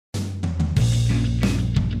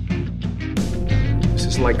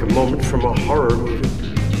like a moment from a horror movie.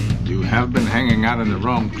 You have been hanging out in the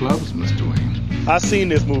wrong clubs, Mr. Wayne. I've seen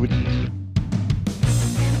this movie.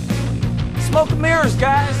 Smoke and mirrors,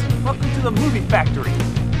 guys. Welcome to the movie factory.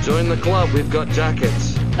 Join the club. We've got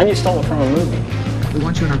jackets. And you stole it from a movie. We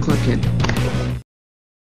want you in our club, kid.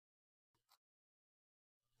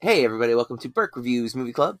 Hey, everybody. Welcome to Burke Reviews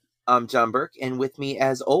Movie Club. I'm John Burke, and with me,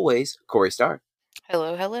 as always, Corey Starr.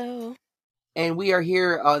 Hello, hello. And we are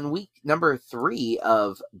here on week number 3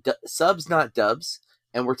 of Subs Not Dubs,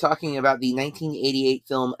 and we're talking about the 1988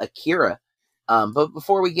 film Akira. But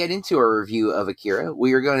before we get into our review of Akira,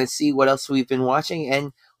 we are going to see what else we've been watching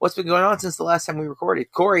and what's been going on since the last time we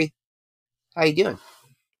recorded. Corey, how you doing?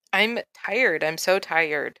 I'm tired. I'm so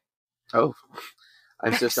tired. Oh,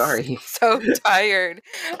 I'm so sorry. So tired.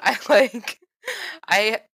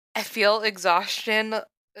 I feel exhaustion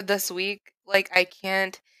this week. Like, I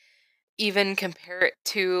can't even compare it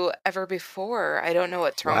to ever before. I don't know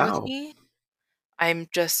what's wrong with me. I'm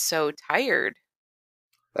just so tired.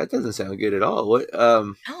 That doesn't sound good at all. What?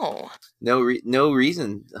 No. No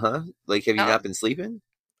reason, huh? Like, have you not been sleeping?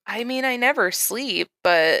 I mean, I never sleep,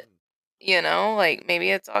 but, you know, like,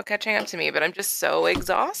 maybe it's all catching up to me, but I'm just so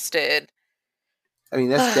exhausted. I mean,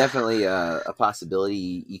 that's definitely a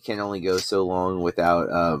possibility. You can only go so long without,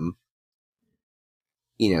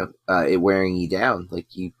 it wearing you down. Like,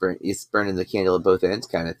 it's burning the candle at both ends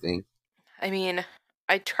kind of thing. I mean,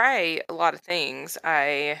 I try a lot of things.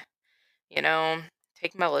 I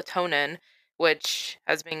take melatonin, which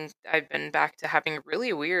I've been back to having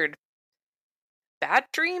really weird bad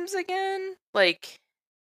dreams again. Like,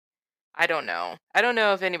 I don't know. I don't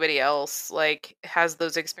know if anybody else, like, has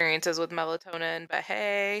those experiences with melatonin, but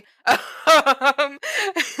hey,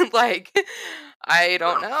 like, I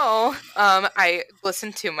don't know. I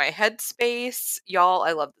listen to my Headspace. Y'all,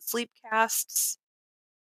 I love the sleep casts.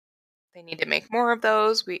 They need to make more of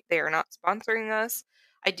those. They are not sponsoring us.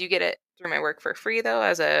 I do get it through my work for free, though,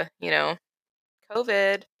 as a,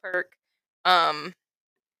 COVID perk. I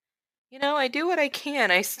do what I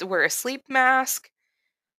can. I wear a sleep mask.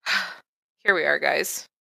 Here we are, guys.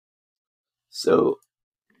 So,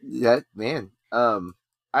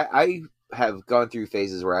 I have gone through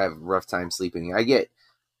phases where I have a rough time sleeping. I get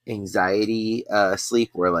anxiety sleep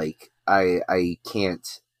where, like, I can't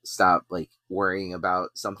stop, like, worrying about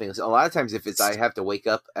something. So a lot of times if I have to wake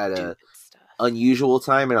up at a unusual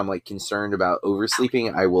time and I'm, like, concerned about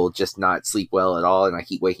oversleeping, I will just not sleep well at all, and I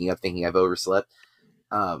keep waking up thinking I've overslept.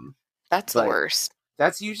 That's the worst.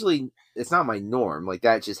 That's usually, it's not my norm. Like,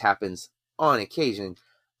 that just happens on occasion.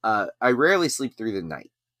 I rarely sleep through the night.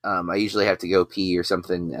 I usually have to go pee or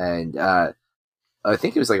something, and I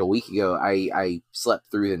think it was like a week ago, I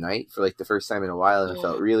slept through the night for, like, the first time in a while, and I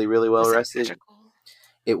felt really, really well rested.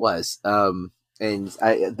 It was. And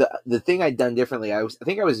the thing I'd done differently, I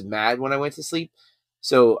think I was mad when I went to sleep,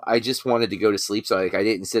 so I just wanted to go to sleep. So, like, I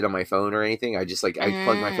didn't sit on my phone or anything. I just, like, I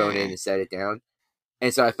plugged my phone in and set it down.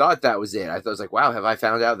 And so I thought that was it. I was like, wow, have I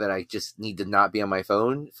found out that I just need to not be on my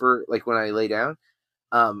phone for, like, when I lay down?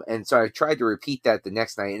 And so I tried to repeat that the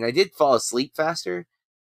next night, and I did fall asleep faster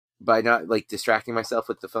by not, like, distracting myself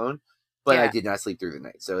with the phone, but I did not sleep through the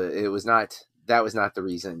night. So that was not the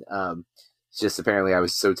reason. It's just apparently I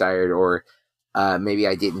was so tired, or maybe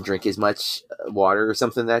I didn't drink as much water or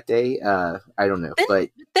something that day. I don't know. But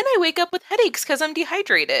then I wake up with headaches because I'm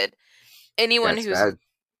dehydrated. Anyone who's bad.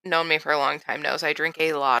 Known me for a long time knows I drink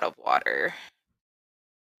a lot of water.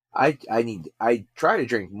 I try to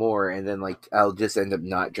drink more, and then, like, I'll just end up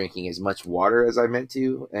not drinking as much water as I meant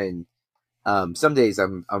to. And some days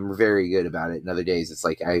I'm very good about it, and other days it's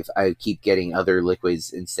like I keep getting other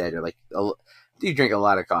liquids instead. Or, like, I do drink a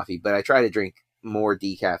lot of coffee, but I try to drink more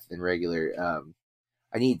decaf than regular.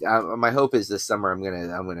 My hope is this summer I'm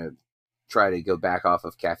gonna try to go back off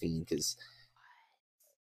of caffeine, because,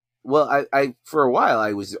 well, I for a while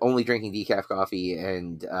I was only drinking decaf coffee,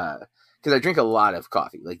 and because I drink a lot of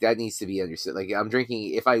coffee, like, that needs to be understood. Like,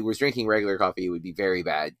 if I was drinking regular coffee, it would be very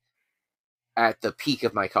bad at the peak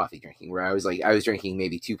of my coffee drinking, where I was drinking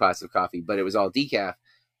maybe 2 pots of coffee, but it was all decaf,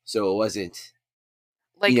 so it wasn't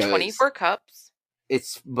like 24 cups.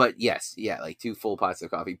 But yes, yeah, like 2 full pots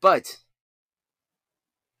of coffee, but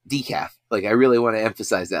decaf. Like, I really want to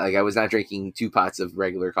emphasize that. Like, I was not drinking 2 pots of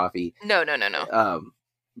regular coffee. No.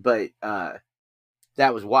 But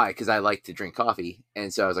that was why, because I like to drink coffee,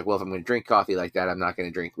 and so I was like, well, if I'm going to drink coffee like that, I'm not going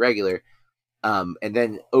to drink regular. And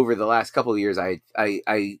then over the last couple of years, I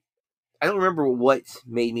don't remember what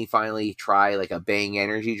made me finally try, like, a Bang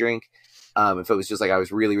energy drink. If it was just like I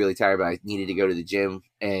was really, really tired, but I needed to go to the gym,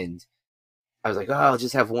 and I was like, oh, I'll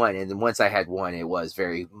just have one. And then once I had one, it was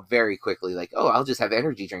very, very quickly like, oh, I'll just have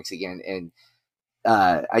energy drinks again. And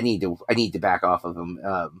I need to back off of them.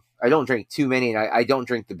 I don't drink too many, and I don't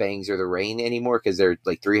drink the Bangs or the Reign anymore because they're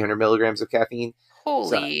like 300 milligrams of caffeine.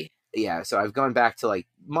 Holy. So I've gone back to like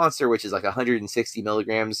Monster, which is like 160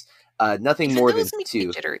 milligrams. Nothing more than Those make me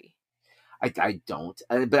 2. jittery. I don't,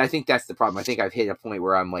 but I think that's the problem. I think I've hit a point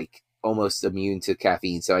where I'm like almost immune to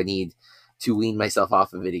caffeine, so I need to wean myself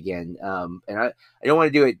off of it again. And I don't want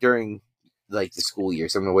to do it during like the school year,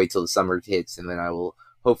 so I'm gonna wait till the summer hits, and then I will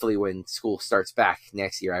hopefully when school starts back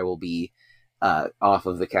next year, I will be off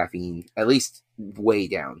of the caffeine, at least way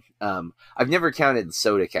down. I've never counted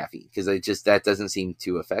soda caffeine because that doesn't seem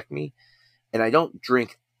to affect me, and I don't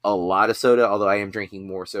drink a lot of soda, although I am drinking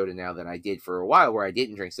more soda now than I did for a while where I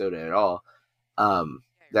didn't drink soda at all.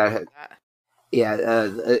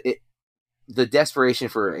 The desperation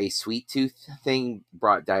for a sweet tooth thing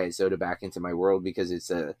brought diet soda back into my world because it's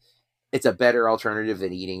a better alternative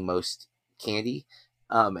than eating most candy.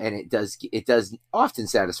 And it does often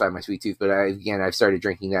satisfy my sweet tooth, but I've started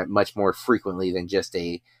drinking that much more frequently than just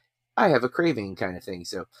I have a craving kind of thing.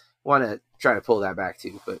 So want to try to pull that back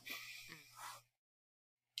too. But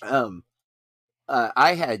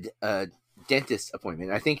I had a dentist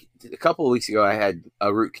appointment. I think a couple of weeks ago I had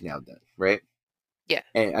a root canal done, right? Yeah.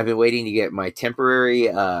 And I've been waiting to get my temporary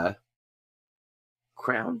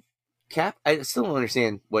crown cap. I still don't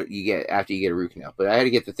understand what you get after you get a root canal, but I had to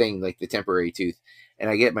get the thing, like the temporary tooth, and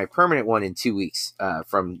I get my permanent one in 2 weeks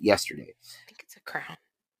from yesterday. I think it's a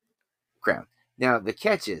crown. Now the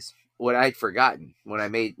catch is what I'd forgotten when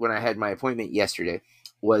I had my appointment yesterday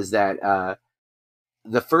was that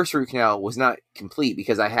the first root canal was not complete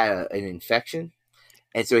because I had an infection.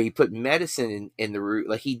 And so he put medicine in the root.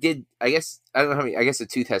 Like he did, I guess, I don't know how many, I guess the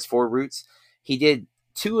tooth has 4 roots. He did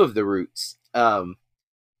 2 of the roots. And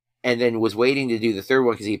then was waiting to do the third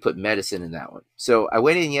one because he put medicine in that one. So I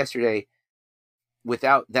went in yesterday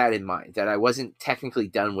without that in mind, that I wasn't technically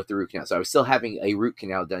done with the root canal. So I was still having a root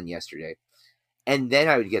canal done yesterday. And then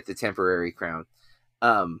I would get the temporary crown.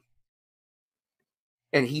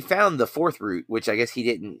 And he found the 4th root, which I guess he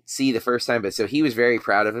didn't see the first time. But so he was very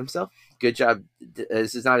proud of himself. Good job.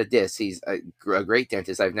 This is not a diss. He's a great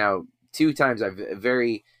dentist. I've now 2 times. I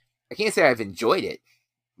can't say I've enjoyed it,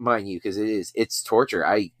 mind you, because it's torture.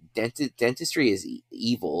 Dentistry is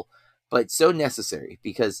evil, but so necessary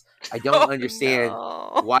because I don't understand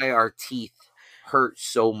why our teeth hurt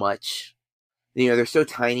so much. They're so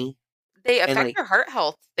tiny. They affect your heart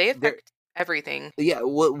health. They affect everything. Yeah,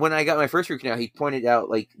 when I got my first root canal, he pointed out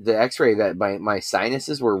like the X-ray that my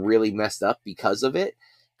sinuses were really messed up because of it.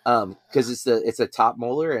 Because it's a top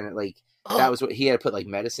molar, and that was what he had to put like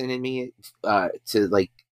medicine in me to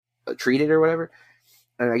like treat it or whatever.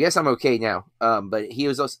 And I guess I'm okay now. But he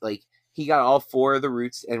was also like, he got all 4 of the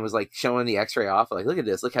roots and was like showing the X-ray off, like, look at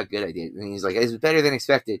this, look how good I did. And he's like, it's better than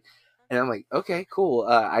expected. And I'm like, okay, cool.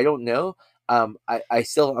 I don't know. I'm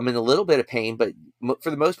in a little bit of pain, but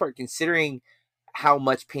for the most part, considering how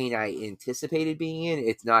much pain I anticipated being in,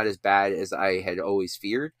 it's not as bad as I had always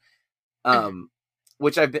feared.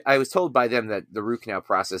 Which I was told by them that the root canal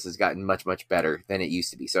process has gotten much, much better than it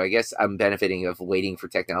used to be. So I guess I'm benefiting of waiting for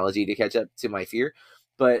technology to catch up to my fear.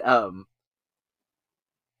 But I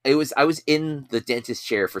was in the dentist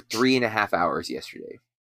chair for 3.5 hours yesterday,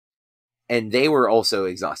 and they were also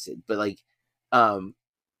exhausted. But like, I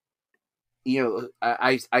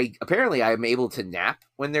apparently I'm able to nap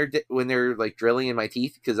when they're like drilling in my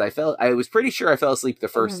teeth because I was pretty sure I fell asleep the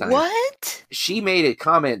first time. What? She made a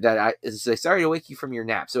comment that I sorry to wake you from your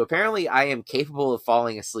nap. So apparently I am capable of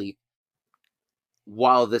falling asleep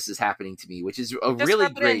while this is happening to me, which is really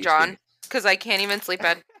great, John. Because I can't even sleep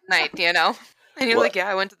at night, And you're like, yeah,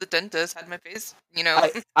 I went to the dentist, had my face,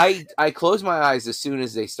 I close my eyes as soon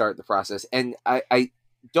as they start the process, and I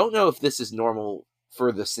don't know if this is normal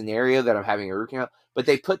for the scenario that I'm having a root canal, but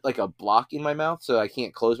they put like a block in my mouth so I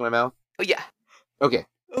can't close my mouth. Oh yeah. Okay.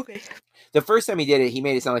 Okay. The first time he did it, he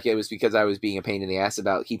made it sound like it was because I was being a pain in the ass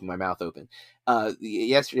about keeping my mouth open.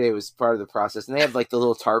 Yesterday was part of the process, and they have like the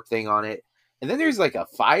little tarp thing on it. And then there's like a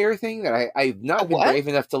fire thing that I've not been brave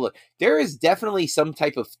enough to look. There is definitely some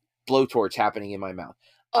type of blowtorch happening in my mouth.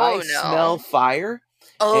 I smell fire.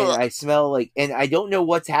 And I smell and I don't know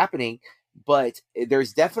what's happening, but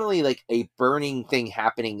there's definitely like a burning thing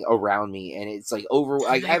happening around me. And it's like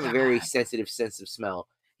I have a very sensitive sense of smell.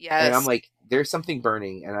 Yes. And I'm like, there's something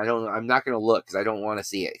burning, and I'm not going to look because I don't want to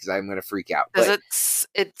see it because I'm going to freak out. Does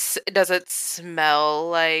it smell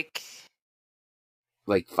like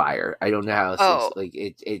fire? I don't know how else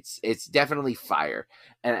it's definitely fire,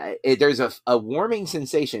 and there's a warming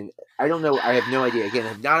sensation. I don't know. I have no idea. Again, I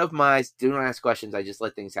have not opened my eyes. Do not ask questions. I just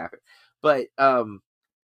let things happen. But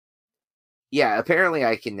Yeah, apparently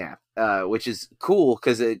I can nap, which is cool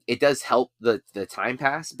because it does help the time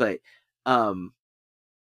pass, but and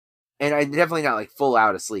I'm definitely not like full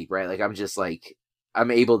out of sleep, right? Like I'm just like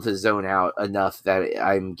I'm able to zone out enough that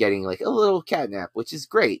I'm getting like a little cat nap, which is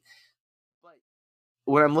great.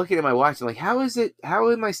 But when I'm looking at my watch, I'm like, how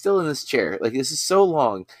am I still in this chair? Like this is so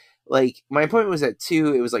long. Like my appointment was at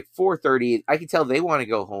 2, it was like 4:30. I can tell they want to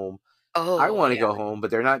go home. Oh, I want to yeah. go home,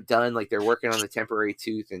 but they're not done. Like they're working on the temporary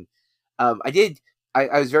tooth, and I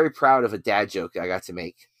was very proud of a dad joke I got to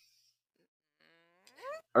make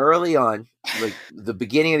early on, like the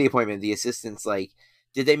beginning of the appointment. The assistant's like,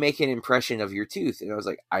 "Did they make an impression of your tooth?" And I was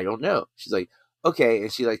like, "I don't know." She's like, "Okay,"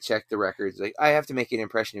 and she like checked the records. Like, "I have to make an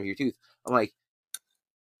impression of your tooth." I'm like,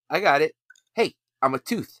 "I got it. Hey, I'm a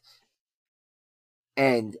tooth."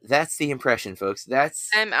 And that's the impression, folks. That's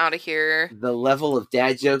I'm out of here. the level of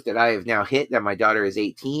dad joke that I have now hit. That my daughter is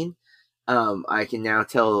 18. I can now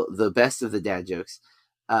tell the best of the dad jokes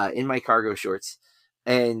in my cargo shorts,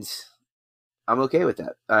 and I'm okay with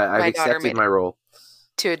that. I've accepted my role.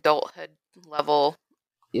 To adulthood level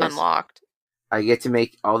unlocked. I get to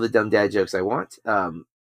make all the dumb dad jokes I want.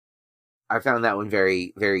 I found that one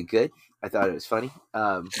very, very good. I thought it was funny.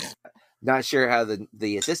 Not sure how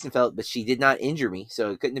the assistant felt, but she did not injure me,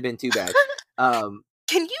 so it couldn't have been too bad. Can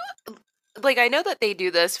you, like, I know that they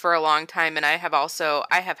do this for a long time, and I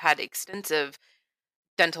have had extensive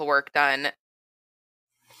dental work done,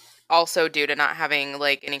 also due to not having,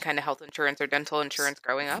 like, any kind of health insurance or dental insurance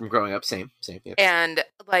growing up. From growing up, same. Yep. And,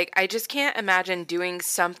 like, I just can't imagine doing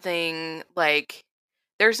something, like,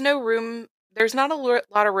 there's not a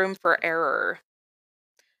lot of room for error.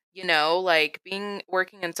 You know, like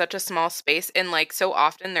working in such a small space, and like so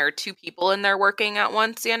often there are 2 people in there working at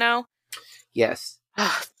once, you know? Yes.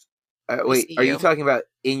 Wait, are you talking about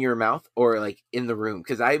in your mouth or like in the room?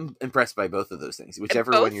 Because I'm impressed by both of those things,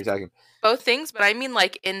 whichever one you're talking. Both things, but I mean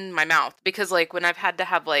like in my mouth, because like when I've had to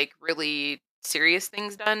have like really serious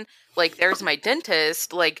things done, like there's my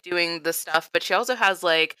dentist like doing the stuff, but she also has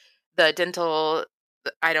like the dental,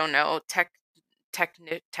 I don't know,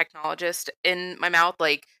 technologist in my mouth,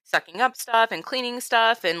 like sucking up stuff and cleaning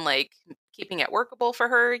stuff and like keeping it workable for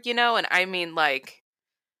her, you know? And I mean, like,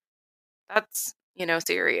 that's, you know,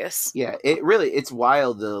 serious. Yeah, it's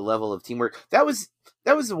wild, the level of teamwork. That was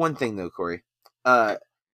the one thing though, Corey.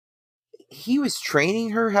 He was training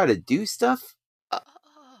her how to do stuff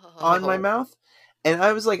on my mouth, and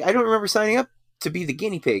I was like, I don't remember signing up to be the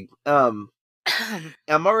guinea pig.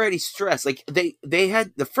 I'm already stressed. Like they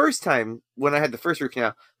had the first time when I had the first root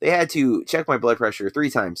canal, they had to check my blood pressure 3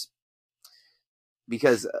 times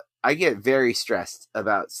because I get very stressed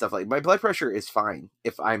about stuff. Like my blood pressure is fine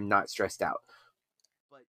if I'm not stressed out,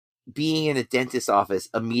 but being in a dentist's office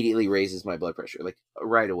immediately raises my blood pressure, like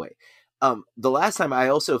right away. The last time I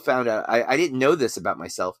also found out, I didn't know this about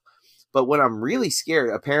myself, but when I'm really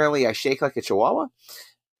scared, apparently I shake like a chihuahua.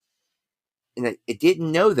 And I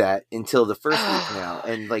didn't know that until the first root canal.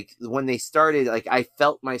 And like when they started, like I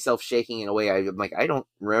felt myself shaking in a way I'm like, I don't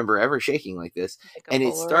remember ever shaking like this. And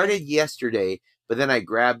it started yesterday, but then I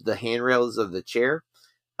grabbed the handrails of the chair,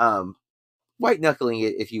 white knuckling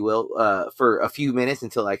it, if you will, for a few minutes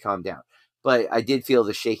until I calmed down. But I did feel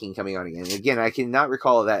the shaking coming on again. And again, I cannot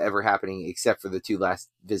recall that ever happening except for the 2 last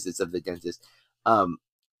visits of the dentist. And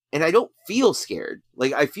I don't feel scared.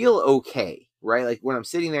 Like I feel okay, right? Like when I'm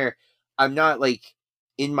sitting there, I'm not like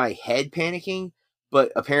in my head panicking,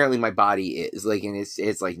 but apparently my body is like, and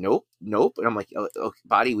it's like, nope. And I'm like, oh,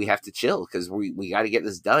 body, we have to chill because we got to get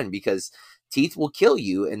this done because teeth will kill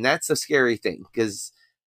you. And that's a scary thing because,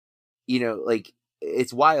 you know, like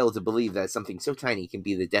it's wild to believe that something so tiny can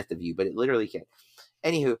be the death of you, but it literally can.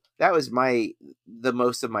 Anywho, that was the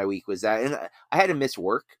most of my week was that. And I had to miss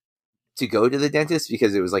work to go to the dentist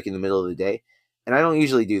because it was like in the middle of the day. And I don't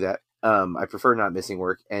usually do that. I prefer not missing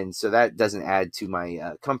work, and so that doesn't add to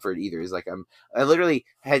my comfort either. Is like I literally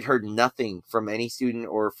had heard nothing from any student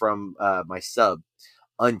or from my sub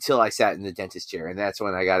until I sat in the dentist chair, and that's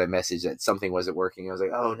when I got a message that something wasn't working. I was like,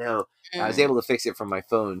 oh no! I was able to fix it from my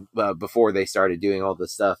phone before they started doing all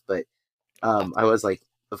this stuff, but I was like,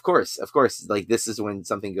 of course, like this is when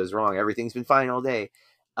something goes wrong. Everything's been fine all day,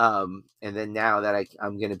 and then now that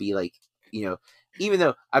I'm gonna be like, you know, even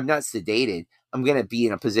though I'm not sedated, I'm going to be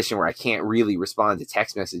in a position where I can't really respond to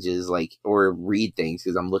text messages like or read things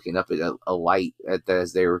because I'm looking up at a light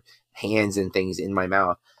as their hands and things in my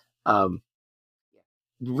mouth.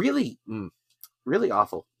 Really, really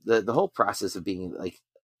awful. The whole process of being like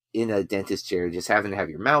in a dentist chair, just having to have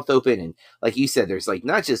your mouth open. And like you said, there's like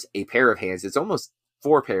not just a pair of hands, it's almost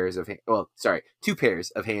 4 pairs of 2 pairs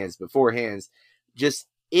of hands, but 4 hands just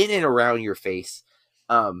in and around your face.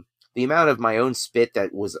 the amount of my own spit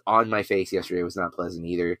that was on my face yesterday was not pleasant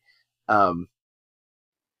either.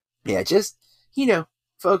 Yeah, just,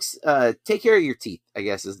 folks, take care of your teeth, I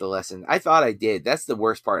guess, is the lesson. I thought I did. That's the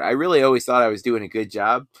worst part. I really always thought I was doing a good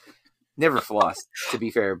job. Never flossed, to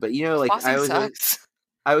be fair. But, like,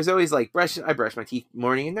 I was always like, I brush my teeth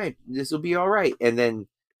morning and night. This will be all right. And then,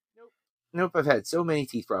 nope, I've had so many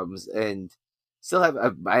teeth problems and still have,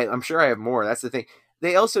 I'm sure I have more. That's the thing.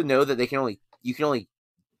 They also know that you can only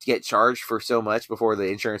get charged for so much before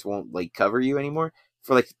the insurance won't, like, cover you anymore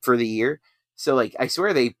for the year. So, like, I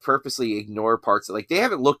swear they purposely ignore parts of, like, they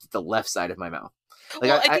haven't looked at the left side of my mouth.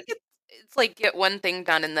 Like, well, I think it's like get one thing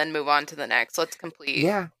done and then move on to the next. Let's complete.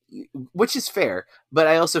 Yeah, which is fair. But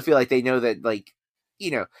I also feel like they know that, like,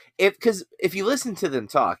 because if you listen to them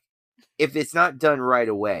talk, if it's not done right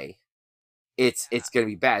away, it's going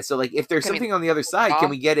to be bad. So, like, if there's something on the other side, can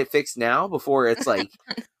we get it fixed now before it's, like,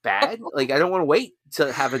 bad? Like, I don't want to wait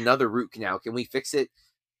to have another root canal. Can we fix it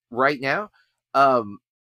right now?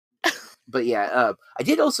 But yeah, I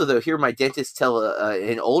did also, though, hear my dentist tell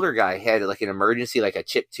an older guy had, like, an emergency, like a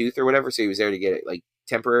chipped tooth or whatever, so he was there to get it, like,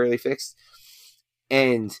 temporarily fixed.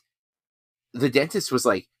 And the dentist was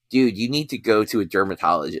like, dude, you need to go to a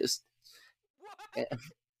dermatologist.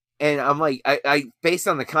 And I'm like, I based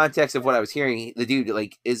on the context of what I was hearing, the dude,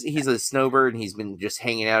 like, he's a snowbird and he's been just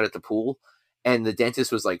hanging out at the pool. And the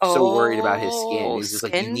dentist was, like, so worried about his skin. He was just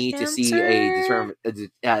like, you need to see Dermatologist.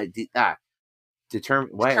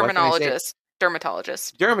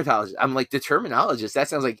 I'm like, determinologist? That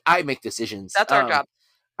sounds like I make decisions. That's our job.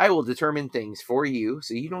 I will determine things for you,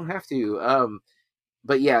 so you don't have to.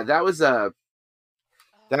 But yeah, that was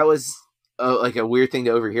like a weird thing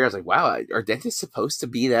to overhear. I was like, wow, are dentists supposed to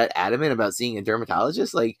be that adamant about seeing a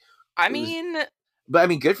dermatologist? Like, but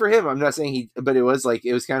good for him. I'm not saying but it was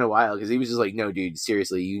kind of wild because he was just like, no, dude,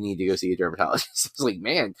 seriously, you need to go see a dermatologist. I was like,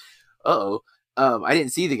 man, uh-oh. I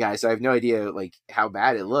didn't see the guy, so I have no idea, like, how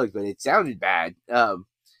bad it looked, but it sounded bad.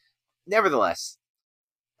 Nevertheless,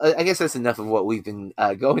 I guess that's enough of what we've been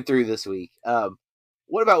going through this week.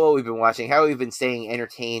 What about what we've been watching? How we've been staying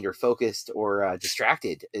entertained or focused or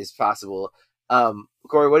distracted as possible?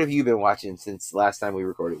 Corey, what have you been watching since last time we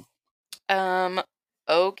recorded?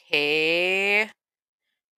 Okay.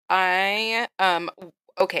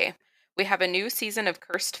 Okay. We have a new season of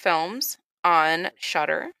Cursed Films on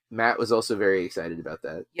Shudder. Matt was also very excited about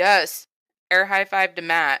that. Yes. Air high five to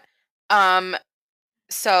Matt.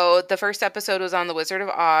 So the first episode was on The Wizard of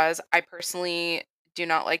Oz. I personally do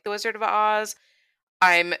not like The Wizard of Oz.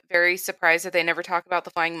 I'm very surprised that they never talk about the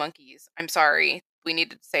flying monkeys. I'm sorry. We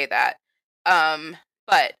needed to say that.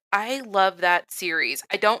 But I love that series.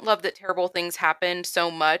 I don't love that terrible things happened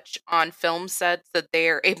so much on film sets that they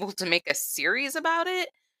are able to make a series about it.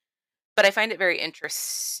 But I find it very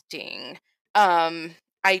interesting.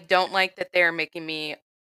 I don't like that they're making me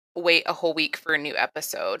wait a whole week for a new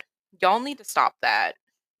episode. Y'all need to stop that.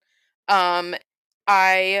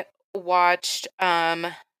 I watched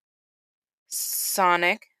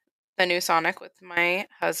Sonic, the new Sonic with my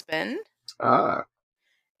husband.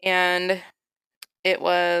 And it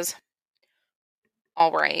was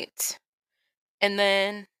all right. And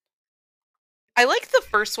then I like the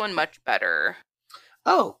first one much better.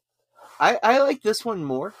 Oh, I like this one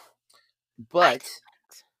more. But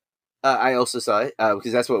I also saw it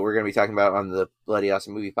because that's what we're going to be talking about on the Bloody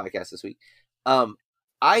Awesome Movie podcast this week.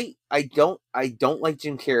 I don't like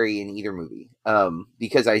Jim Carrey in either movie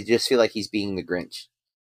because I just feel like he's being the Grinch,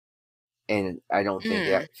 and I don't think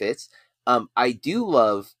that fits. I do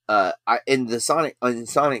love in Sonic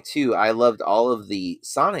 2. I loved all of the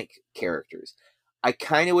Sonic characters. I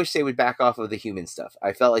kind of wish they would back off of the human stuff.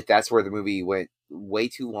 I felt like that's where the movie went way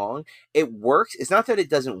too long. It works. It's not that it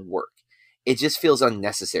doesn't work. It just feels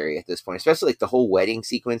unnecessary at this point, especially like the whole wedding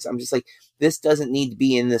sequence. I'm just like, this doesn't need to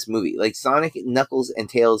be in this movie. Like Sonic, Knuckles, and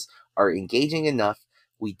Tails are engaging enough.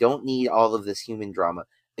 We don't need all of this human drama.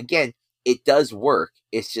 Again, it does work.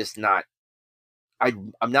 It's just not,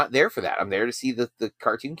 I'm not there for that. I'm there to see the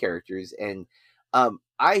cartoon characters. And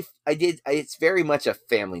it's very much a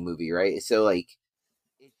family movie, right? So like,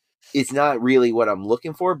 it's not really what I'm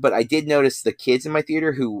looking for, but I did notice the kids in my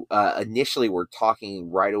theater who initially were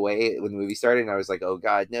talking right away when the movie started, and I was like, oh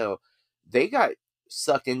god, no. They got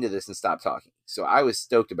sucked into this and stopped talking. So I was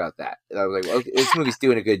stoked about that. And I was like, well, okay, this movie's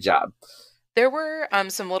doing a good job. There were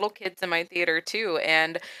some little kids in my theater too,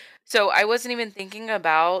 and so I wasn't even thinking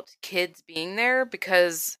about kids being there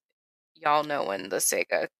because y'all know when the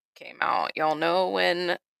Sega came out. Y'all know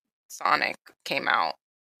when Sonic came out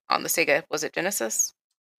on the Sega. Was it Genesis?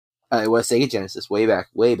 It was Sega Genesis, way back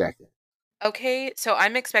then. Okay, so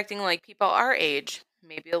I'm expecting like people our age,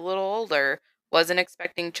 maybe a little older, Wasn't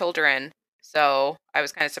expecting children, so I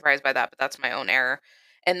was kind of surprised by that, but that's my own error.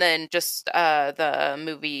 And then just the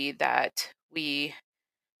movie that we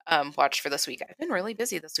watched for this week. I've been really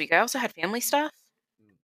busy this week. I also had family stuff,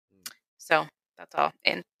 so that's all.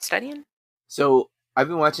 And studying. So I've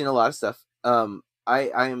been watching a lot of stuff.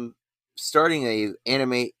 I'm starting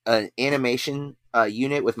an animation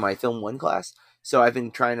unit with my Film 1 class. So I've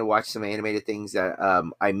been trying to watch some animated things that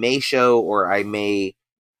I may show or I may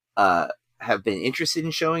have been interested in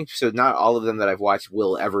showing. So not all of them that I've watched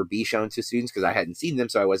will ever be shown to students because I hadn't seen them,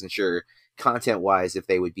 so I wasn't sure content-wise if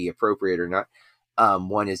they would be appropriate or not.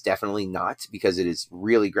 One is definitely not because it is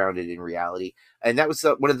really grounded in reality. And that was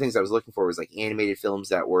one of the things I was looking for was like animated films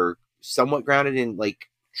that were somewhat grounded in like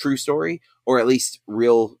true story or at least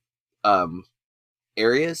real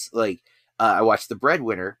areas. Like I watched The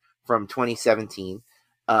Breadwinner from 2017,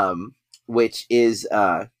 which is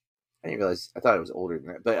I didn't realize, I thought it was older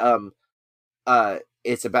than that, but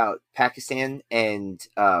it's about Pakistan and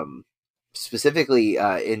specifically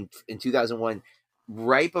in 2001,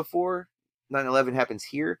 right before 9/11 happens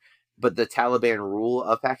here, but the Taliban rule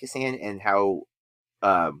of Pakistan and how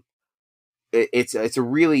it's a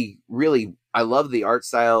really, really, I love the art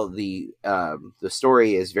style. The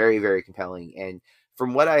story is very, very compelling, and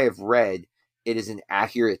from what I have read, it is an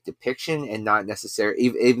accurate depiction and not necessarily,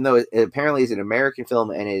 even though it apparently is an American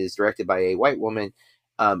film and it is directed by a white woman,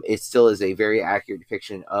 it still is a very accurate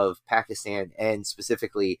depiction of Pakistan and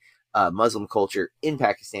specifically Muslim culture in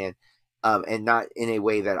Pakistan, and not in a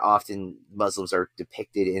way that often Muslims are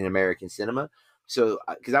depicted in American cinema. So,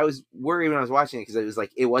 because I was worried when I was watching it because it was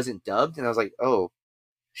like, it wasn't dubbed, and I was like, oh,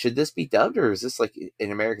 should this be dubbed or is this like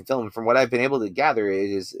an American film? And from what I've been able to gather,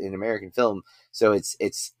 it is an American film, so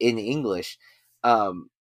it's in English.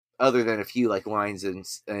 Other than a few like lines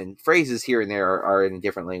and phrases here and there are in a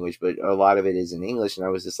different language, but a lot of it is in English. And I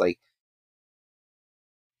was just like,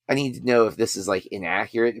 I need to know if this is like an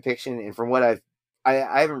accurate depiction. And from what I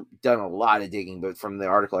haven't done a lot of digging, but from the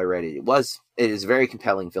article I read, it is a very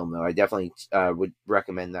compelling film though. I definitely would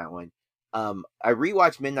recommend that one. I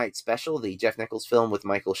rewatched Midnight Special, the Jeff Nichols film with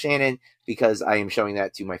Michael Shannon, because I am showing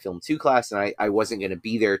that to my Film 2 class, and I wasn't going to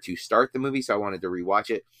be there to start the movie, so I wanted to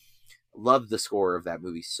rewatch it. Loved the score of that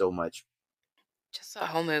movie so much. Just a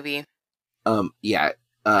whole movie. Yeah.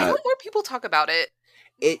 I hope more people talk about it.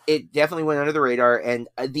 It definitely went under the radar, and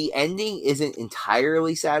the ending isn't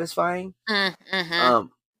entirely satisfying. Mm-hmm.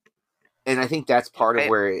 And I think that's part of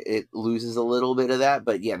where it loses a little bit of that.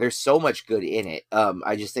 But yeah, there's so much good in it.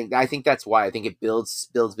 I think that's why I think it builds,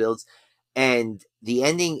 and the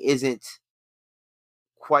ending isn't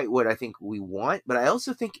quite what I think we want. But I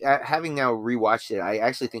also think, having now rewatched it, I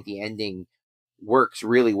actually think the ending works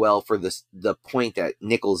really well for the point that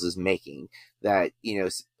Nichols is making. That, you know,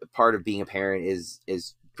 part of being a parent is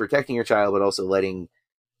protecting your child, but also letting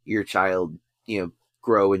your child, you know,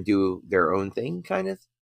 grow and do their own thing, kind of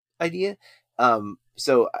idea.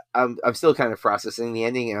 So I'm still kind of processing the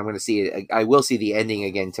ending, and I'm going to see it. I will see the ending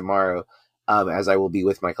again tomorrow, as I will be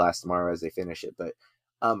with my class tomorrow as they finish it. But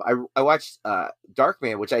I watched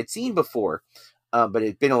Darkman, which I'd seen before, but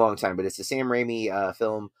it'd been a long time. But it's a Sam Raimi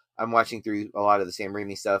film. I'm watching through a lot of the Sam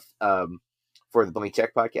Raimi stuff for the Blank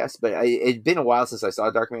Check podcast. But it'd been a while since I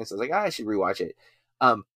saw Darkman, so I was like, I should rewatch it.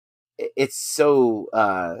 It's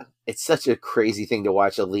such a crazy thing to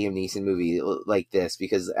watch a Liam Neeson movie like this,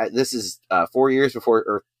 because this is 3 years before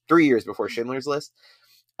Schindler's List,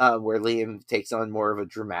 where Liam takes on more of a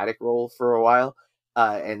dramatic role for a while,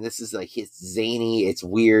 and this is like, it's zany, it's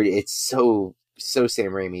weird, it's so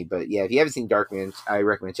Sam Raimi. But yeah, if you haven't seen Darkman, I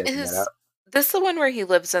recommend checking that out. This the one where he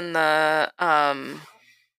lives in the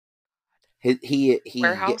he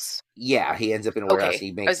warehouse? Yeah, he ends up in a warehouse.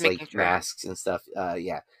 He makes like masks and stuff.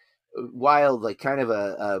 Yeah. Wild, like kind of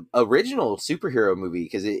a original superhero movie,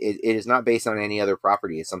 because it is not based on any other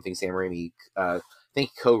property. It's something Sam Raimi I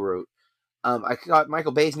think co-wrote. I got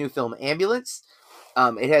Michael Bay's new film Ambulance.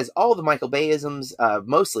 It has all the Michael Bay-isms,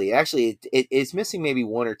 mostly. Actually, it's missing maybe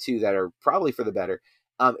one or two that are probably for the better.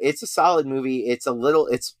 It's a solid movie. It's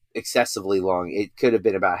excessively long. It could have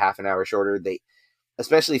been about half an hour shorter.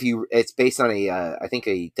 Especially if it's based on I think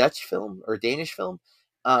a Dutch film or Danish film.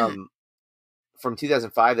 From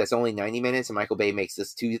 2005, that's only 90 minutes, and Michael Bay makes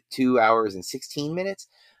this 2 hours and 16 minutes.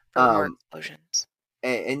 For more explosions.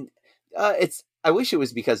 And I wish it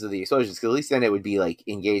was because of the explosions, because at least then it would be like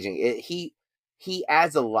engaging. He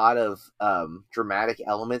adds a lot of dramatic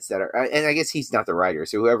elements that are, and I guess he's not the writer,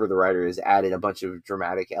 so whoever the writer is added a bunch of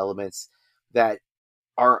dramatic elements that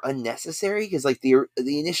are unnecessary, because like the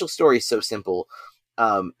initial story is so simple,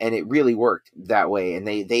 and it really worked that way. And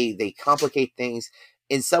they complicate things.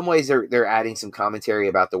 in some ways they're adding some commentary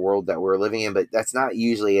about the world that we're living in, but that's not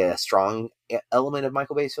usually a strong element of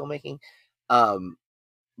Michael Bay's filmmaking.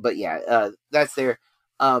 But yeah, that's there.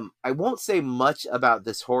 I won't say much about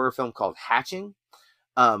this horror film called Hatching.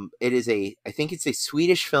 It is I think it's a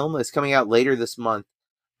Swedish film that's coming out later this month.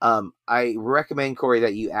 I recommend, Corey,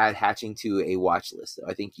 that you add Hatching to a watch list.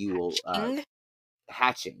 I think you will.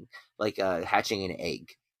 Hatching, like hatching an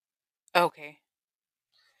egg. Okay.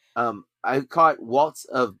 I caught Waltz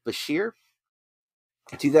of Bashir,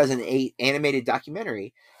 a 2008 animated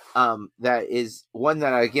documentary. That is one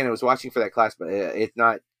that I was watching for that class, but it's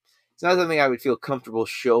not something I would feel comfortable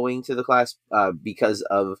showing to the class because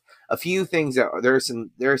of a few things that there is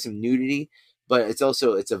some nudity, but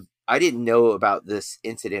I didn't know about this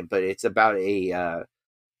incident, but it's about a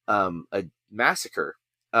massacre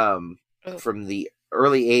from the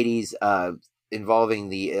early 80s involving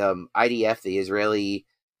the IDF, the Israeli.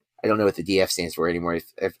 I don't know what the DF stands for anymore.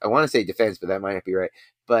 If I want to say defense, but that might not be right.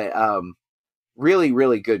 But really,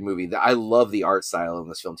 really good movie. I love the art style in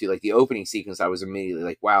this film too. Like the opening sequence, I was immediately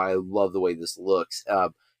like, "Wow, I love the way this looks."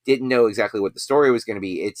 Didn't know exactly what the story was going to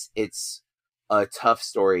be. It's a tough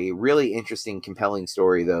story, really interesting, compelling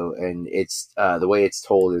story though, and it's the way it's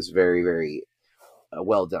told is very, very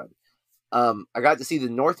well done. I got to see The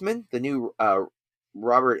Northman, the new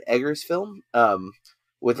Robert Eggers film,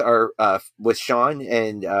 with Sean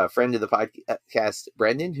and friend of the podcast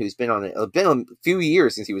Brendan, who's been on a few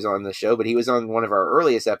years since he was on the show, but he was on one of our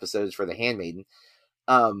earliest episodes for The Handmaiden.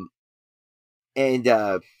 I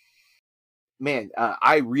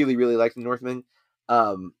really, really like The Northman.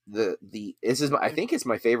 I think it's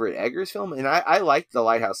my favorite Eggers film, and I like The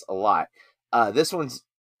Lighthouse a lot. This one's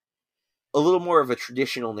a little more of a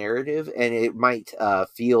traditional narrative, and it might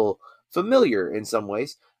feel familiar in some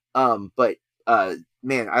ways. But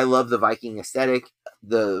man, I love the Viking aesthetic.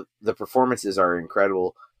 The performances are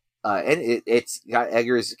incredible. And it's got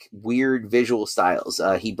Eggers' weird visual styles.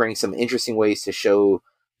 He brings some interesting ways to show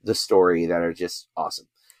the story that are just awesome.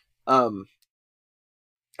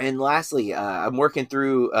 And lastly, I'm working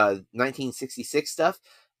through 1966 stuff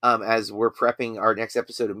as we're prepping our next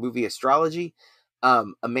episode of Movie Astrology. A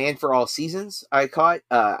Man for All Seasons I caught,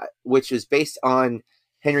 which is based on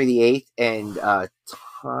Henry VIII and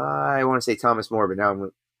I want to say Thomas More, but now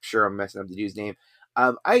I'm sure I'm messing up the dude's name.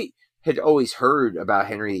 I had always heard about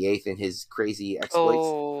Henry VIII and his crazy exploits.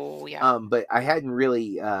 Oh, yeah. But I hadn't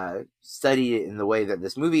really studied it in the way that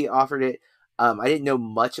this movie offered it. I didn't know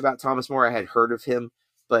much about Thomas More. I had heard of him,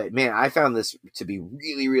 but man, I found this to be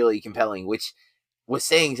really, really compelling, which was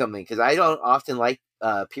saying something because I don't often like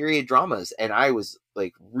period dramas, and I was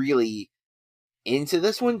like really into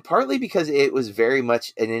this one, partly because it was very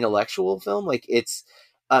much an intellectual film. Like it's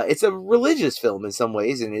a religious film in some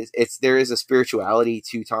ways, and there is a spirituality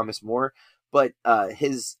to Thomas More, but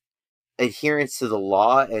his adherence to the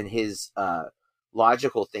law and his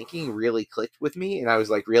logical thinking really clicked with me, and I was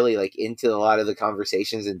like really like into a lot of the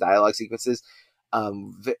conversations and dialogue sequences.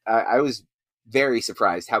 I was very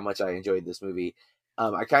surprised how much I enjoyed this movie.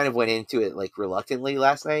 I kind of went into it like reluctantly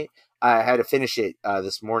last night. I had to finish it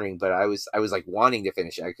this morning, but I was like wanting to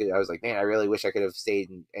finish it. I was like, man, I really wish I could have stayed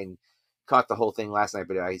and caught the whole thing last night,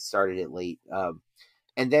 but I started it late.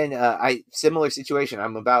 And then similar situation.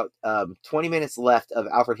 I'm about 20 minutes left of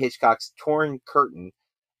Alfred Hitchcock's Torn Curtain,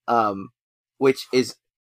 which is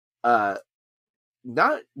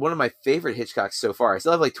not one of my favorite Hitchcocks so far. I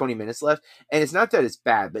still have like 20 minutes left, and it's not that it's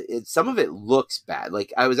bad, but some of it looks bad.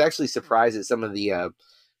 Like I was actually surprised at some of the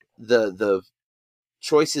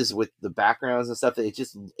choices with the backgrounds and stuff that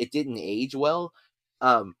it didn't age well.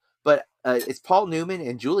 But it's Paul Newman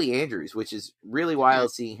and Julie Andrews, which is really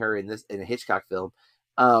wild seeing her in a Hitchcock film.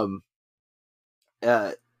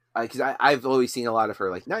 Because I've always seen a lot of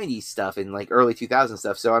her like 90s stuff and like early 2000s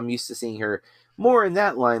stuff, so I'm used to seeing her more in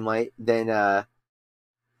that limelight than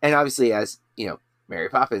and obviously as you know, Mary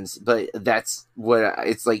Poppins. But that's what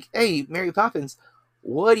it's like. Hey, Mary Poppins,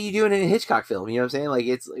 what are you doing in a Hitchcock film? You know what I'm saying? Like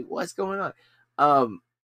it's like what's going on?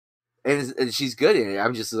 And she's good in it.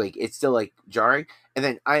 I'm just like it's still like jarring. And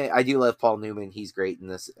then I do love Paul Newman. He's great in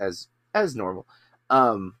this as normal.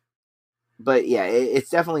 But yeah, it's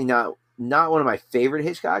definitely not one of my favorite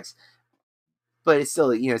Hitchcocks. But it's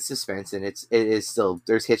still, you know, it's suspense, and it is still,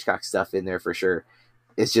 there's Hitchcock stuff in there for sure.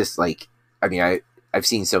 It's just like, I mean, I've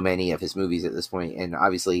seen so many of his movies at this point, and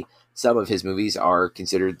obviously some of his movies are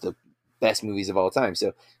considered the best movies of all time. So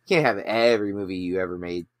you can't have every movie you ever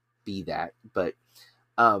made be that. But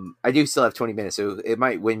I do still have 20 minutes, so it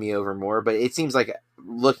might win me over more. But it seems like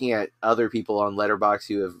looking at other people on Letterboxd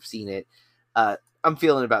who have seen it, I'm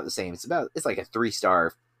feeling about the same. It's like a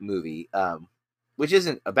 3-star movie, which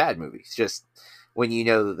isn't a bad movie. It's just when you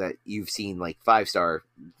know that you've seen like 5-star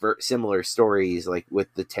similar stories, like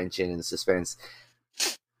with the tension and the suspense.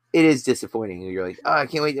 It is disappointing. You're like, oh, I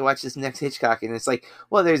can't wait to watch this next Hitchcock, and it's like,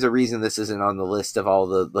 well, there's a reason this isn't on the list of all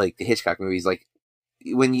the Hitchcock movies. Like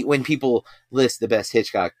when people list the best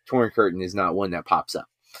Hitchcock, Torn Curtain is not one that pops up.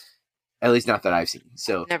 At least not that I've seen.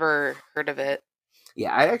 So Never heard of it.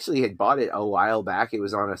 yeah, I actually had bought it a while back. It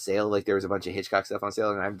was on a sale. Like there was a bunch of Hitchcock stuff on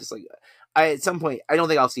sale, and I'm just like, at some point, I don't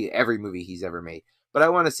think I'll see every movie he's ever made, but I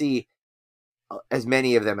want to see as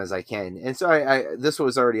many of them as I can. And so I this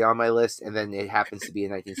was already on my list, and then it happens to be a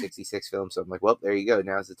 1966 film. So I'm like, well, there you go.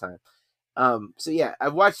 Now's the time. So yeah,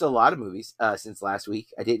 I've watched a lot of movies since last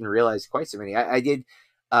week. I didn't realize quite so many. I did.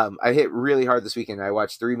 I hit really hard this weekend. I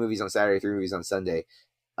watched 3 movies on Saturday, 3 movies on Sunday.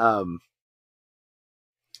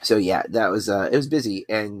 So yeah, that was it was busy,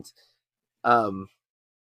 and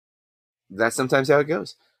that's sometimes how it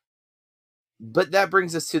goes. But that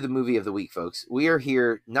brings us to the movie of the week, folks. We are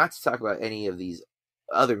here not to talk about any of these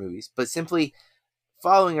other movies, but simply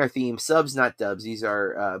following our theme, subs, not dubs. These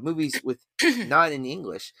are movies with not in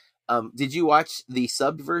English. Did you watch the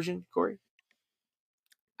subbed version, Corey?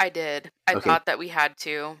 I did. I thought that we had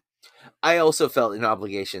to. I also felt an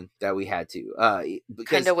obligation that we had to.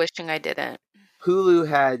 Kind of wishing I didn't. Hulu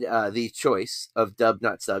had the choice of dubbed,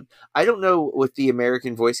 not subbed. I don't know what the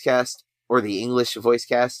American voice cast or the English voice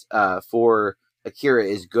cast for Akira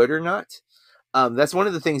is good or not. That's one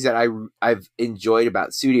of the things that I've enjoyed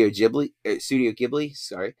about Studio Ghibli.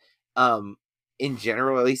 Sorry. In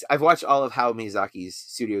general, at least, I've watched all of Hayao Miyazaki's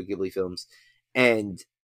Studio Ghibli films, and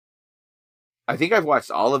I think I've watched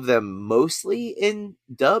all of them mostly in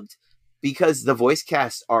dubbed because the voice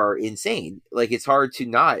casts are insane. Like, it's hard to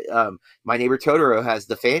not. My Neighbor Totoro has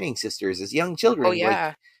the Fanning sisters as young children. Oh, yeah.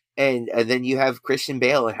 Like, and then you have Christian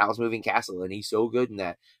Bale in Howl's Moving Castle, and he's so good in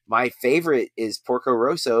that. My favorite is Porco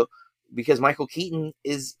Rosso because Michael Keaton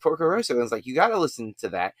is Porco Rosso, and it's like, you got to listen to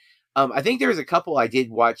that. I think there's a couple I did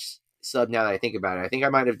watch sub now that I think about it. I think I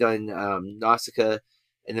might have done Nausicaa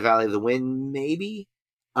in the Valley of the Wind, maybe.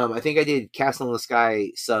 I think I did Castle in the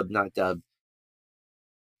Sky sub, not dub.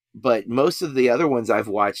 But most of the other ones I've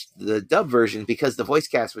watched the dub version because the voice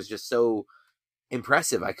cast was just so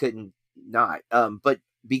impressive. I couldn't not. But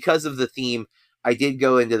because of the theme, I did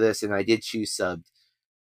go into this and I did choose subbed.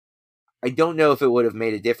 I don't know if it would have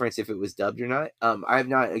made a difference if it was dubbed or not. I have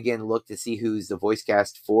not, again, looked to see who's the voice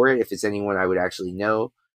cast for it, if it's anyone I would actually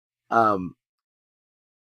know.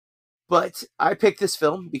 But I picked this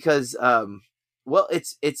film because, well,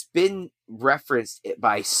 it's been referenced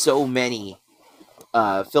by so many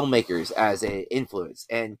filmmakers as an influence.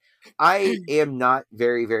 And I am not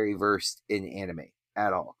very, very versed in anime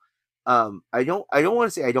at all. I don't want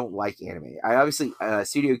to say I don't like anime. I obviously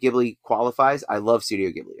Studio Ghibli qualifies. I love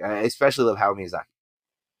Studio Ghibli. I especially love Hayao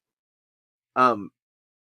Miyazaki.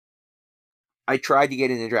 I tried to get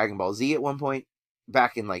into Dragon Ball Z at one point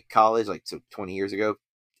back in like college, like so 20 years ago.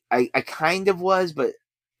 I kind of was, but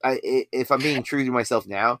if I'm being true to myself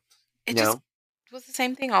now, it was the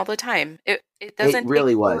same thing all the time. It doesn't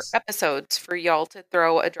really take 4 was episodes for y'all to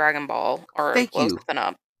throw a Dragon Ball or blow something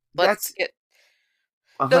up. Let's get.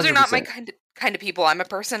 100%. Those are not my kind of people. I'm a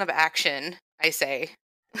person of action, I say.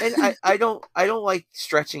 And I don't like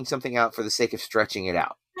stretching something out for the sake of stretching it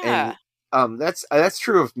out. Yeah. And that's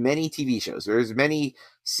true of many TV shows. There's many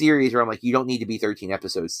series where I'm like, you don't need to be 13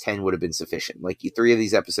 episodes. 10 would have been sufficient. Like 3 of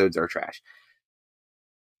these episodes are trash.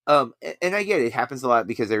 And I get it. It happens a lot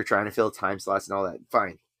because they're trying to fill time slots and all that.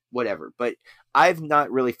 Fine, whatever. But I've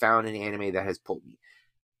not really found an anime that has pulled me.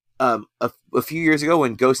 A few years ago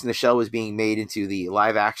when Ghost in the Shell was being made into the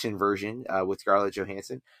live action version with Scarlett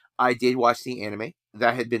Johansson, I did watch the anime.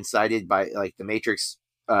 That had been cited by like The Matrix.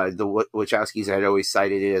 The Wachowskis had always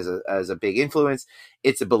cited it as a big influence.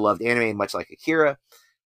 It's a beloved anime, much like Akira.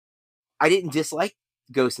 I didn't dislike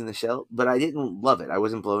Ghost in the Shell, but I didn't love it. I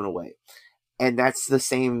wasn't blown away. And that's the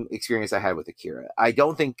same experience I had with Akira. I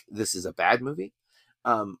don't think this is a bad movie.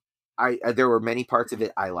 There were many parts of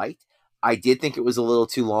it I liked. I did think it was a little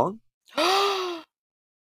too long. Oh,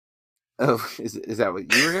 is that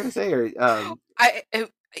what you were going to say? Or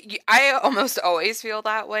I almost always feel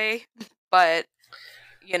that way, but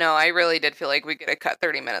I really did feel like we could have cut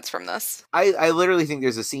 30 minutes from this. I literally think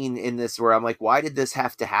there's a scene in this where I'm like, why did this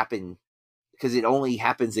have to happen? Because it only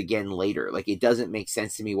happens again later. Like, it doesn't make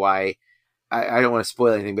sense to me why. I don't want to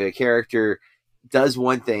spoil anything, but a character does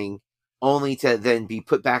one thing only to then be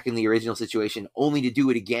put back in the original situation, only to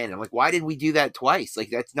do it again. I'm like, why did we do that twice? Like,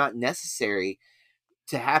 that's not necessary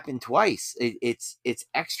to happen twice. It's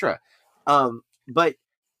extra. But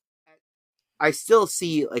I still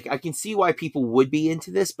see, like, I can see why people would be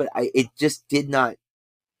into this, but it just did not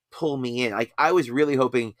pull me in. Like, I was really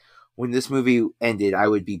hoping when this movie ended, I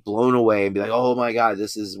would be blown away and be like, oh my God,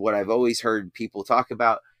 this is what I've always heard people talk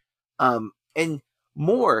about. And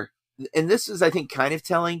more, and this is, I think, kind of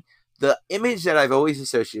telling. The image that I've always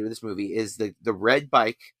associated with this movie is the red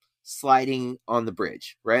bike sliding on the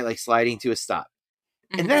bridge, right? Like sliding to a stop.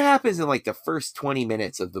 And that happens in like the first 20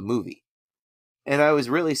 minutes of the movie. And I was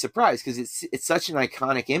really surprised because it's such an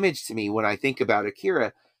iconic image to me when I think about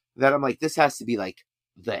Akira that I'm like, this has to be like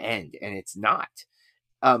the end, and it's not.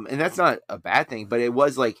 And that's not a bad thing, but it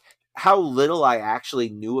was like how little I actually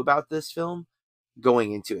knew about this film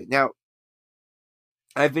going into it. Now,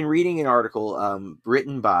 I've been reading an article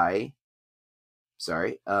written by,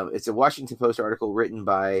 it's a Washington Post article written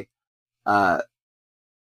by How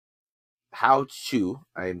Chu.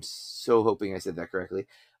 I'm so hoping I said that correctly.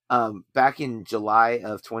 Back in July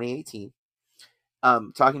of 2018,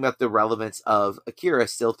 talking about the relevance of Akira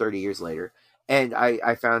still 30 years later. And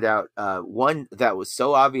I found out one that was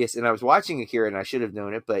so obvious, and I was watching Akira and I should have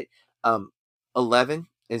known it, but 11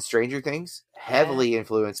 in Stranger Things, heavily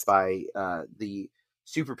influenced by the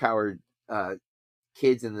superpowered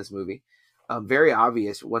kids in this movie. Very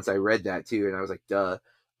obvious once I read that too, and I was like, duh.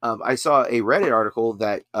 I saw a Reddit article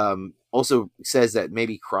that also says that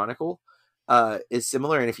maybe Chronicle is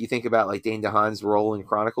similar, and if you think about like Dane DeHaan's role in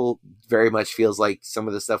Chronicle, very much feels like some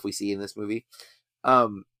of the stuff we see in this movie.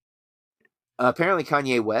 Apparently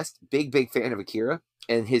Kanye West, big fan of Akira,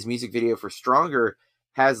 and his music video for Stronger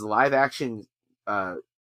has live action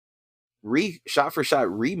shot for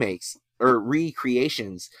shot remakes or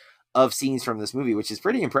recreations of scenes from this movie, which is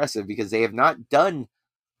pretty impressive because they have not done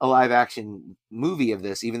a live action movie of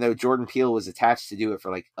this, even though Jordan Peele was attached to do it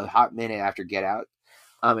for like a hot minute after Get Out,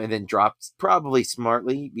 and then dropped, probably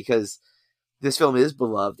smartly, because this film is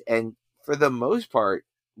beloved. And for the most part,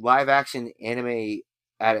 live action anime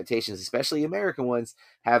adaptations, especially American ones,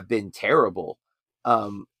 have been terrible.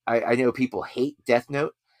 I know people hate Death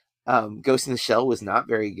Note. Ghost in the Shell was not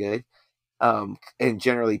very good, and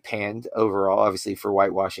generally panned overall, obviously for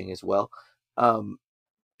whitewashing as well.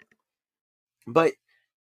 But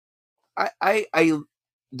I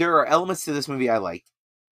there are elements to this movie I liked.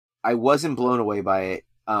 I wasn't blown away by it.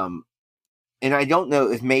 And I don't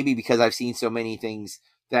know if maybe because I've seen so many things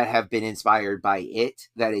that have been inspired by it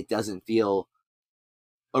that it doesn't feel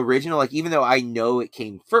original. Like, even though I know it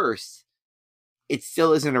came first, it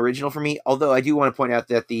still isn't original for me. Although I do want to point out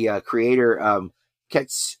that the creator,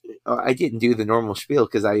 I didn't do the normal spiel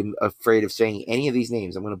because I'm afraid of saying any of these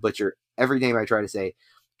names. I'm going to butcher every name I try to say.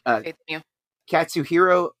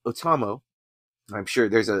 Katsuhiro Otomo. I'm sure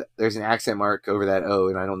there's an accent mark over that O,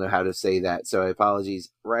 and I don't know how to say that, so apologies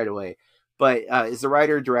right away. But is the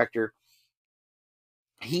writer director.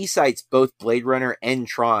 He cites both Blade Runner and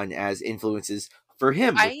Tron as influences for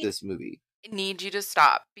him with this movie. I need you to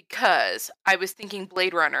stop because I was thinking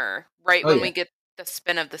Blade Runner when we get the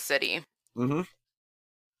spin of the city. Mm-hmm.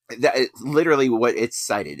 That is literally what it's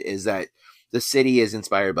cited, is that the city is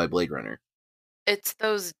inspired by Blade Runner. It's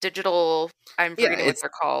those digital, I'm forgetting what they're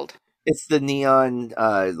called. It's the neon,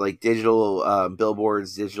 like digital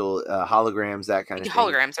billboards, digital holograms, that kind of thing.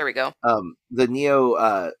 Holograms, there we go.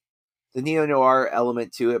 The neo-noir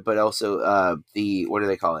element to it, but also what do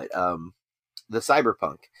they call it? The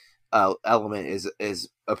cyberpunk element is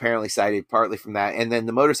apparently cited partly from that. And then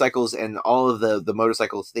the motorcycles and all of the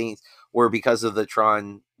motorcycle things were because of the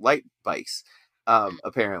Tron light bikes,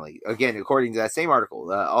 apparently. Again, according to that same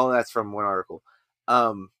article. All of that's from one article.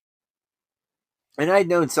 And I'd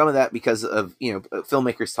known some of that because of,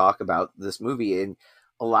 filmmakers talk about this movie, and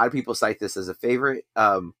a lot of people cite this as a favorite.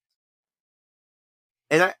 And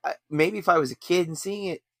I maybe if I was a kid and seeing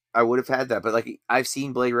it, I would have had that. But like, I've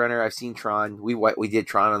seen Blade Runner, I've seen Tron. We did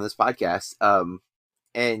Tron on this podcast.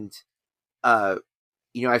 And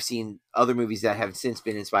I've seen other movies that have since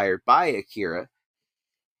been inspired by Akira.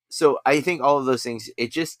 So I think all of those things,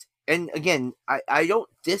 and again, I don't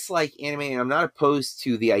dislike anime, and I'm not opposed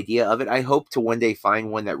to the idea of it. I hope to one day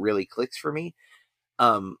find one that really clicks for me.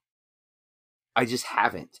 I just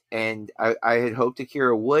haven't. And I had hoped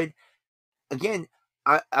Akira would. Again,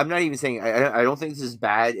 I'm not even saying, I don't think this is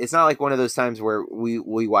bad. It's not like one of those times where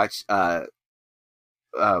we watch, oh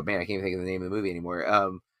man, I can't even think of the name of the movie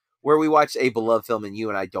anymore. Where we watch a beloved film and you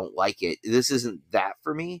and I don't like it. This isn't that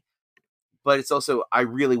for me. But it's also, I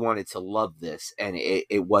really wanted to love this, and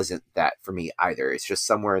it wasn't that for me either. It's just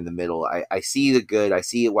somewhere in the middle. I see the good. I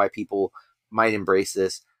see why people might embrace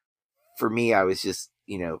this. For me, I was just,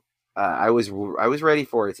 I was ready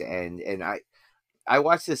for it to end. And I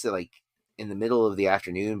watched this at like in the middle of the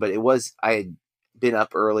afternoon, but I had been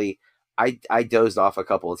up early. I dozed off a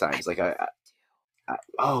couple of times. Like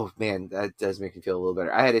Oh man, that does make me feel a little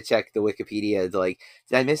better. I had to check the Wikipedia to like,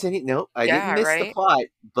 did I miss any? Nope, I didn't Yeah, miss the right? plot,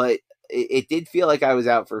 but it did feel like I was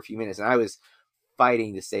out for a few minutes, and I was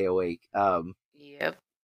fighting to stay awake. Yep.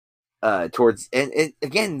 Towards and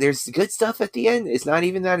again, there's good stuff at the end. It's not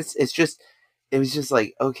even that. It's just it was just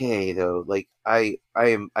like, okay though, like I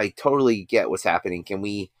totally get what's happening. Can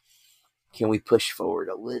we push forward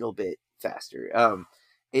a little bit faster?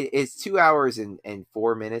 It's 2 hours and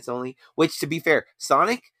 4 minutes only, which, to be fair,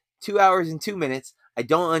 Sonic 2 hours and 2 minutes. I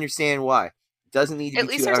don't understand why. It doesn't need to At be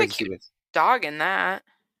least 2 there's hours a and 2 cute minutes. dog in that.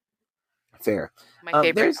 Fair. My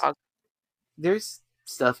favorite dog. There's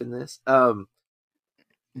stuff in this. But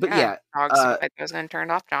yeah, dogs seem like those getting turned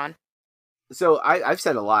off, John. so I've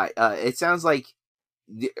said a lot. It sounds like,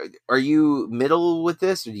 are you middle with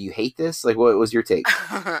this, or do you hate this? Like, what was your take?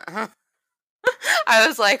 I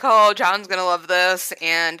was like, oh, John's gonna love this.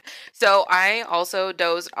 And so I also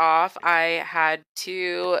dozed off. I had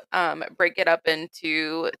to break it up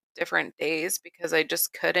into different days because I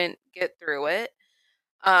just couldn't get through it.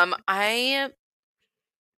 I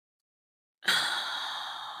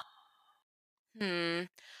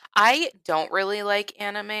I don't really like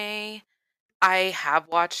anime. I have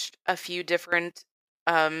watched a few different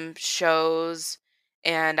shows,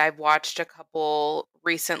 and I've watched a couple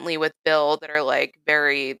recently with Bill that are like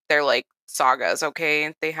they're like sagas,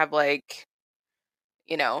 okay? They have like,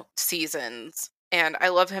 seasons. And I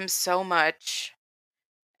love him so much,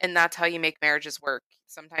 and that's how you make marriages work.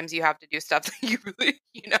 Sometimes you have to do stuff that you really,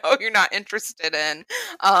 you're not interested in.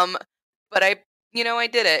 Um but I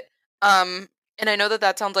did it. And I know that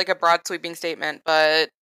that sounds like a broad sweeping statement, but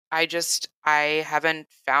I haven't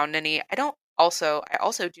found any. I also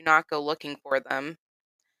do not go looking for them,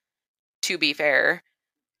 to be fair.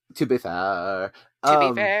 To be fair,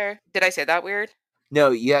 Did I say that weird? no,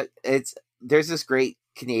 yeah, there's this great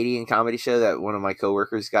Canadian comedy show that one of my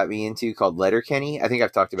coworkers got me into called Letterkenny. I think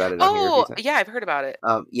I've talked about it on here a few Oh, times. yeah, I've heard about it.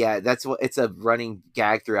 Yeah, that's what it's a running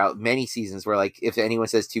gag throughout many seasons where, like, if anyone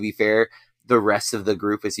says "to be fair," the rest of the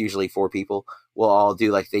group is usually 4 people. Will all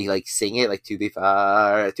do like they like sing it like "to be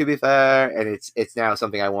fair," and it's now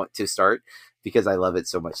something I want to start because I love it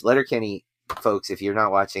so much. Letterkenny, folks, if you're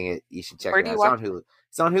not watching it, you should check Where it do out. you It's watch on Hulu.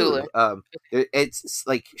 It's on Hulu. It's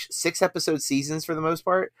like 6 episode seasons for the most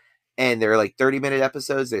part, and they're like 30-minute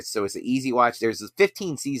episodes. So it's an easy watch. There's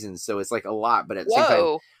 15 seasons, so it's like a lot, but at the same time,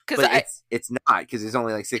 Whoa, it's not, because there's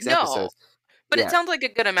only like 6 No. episodes. But Yeah. it sounds like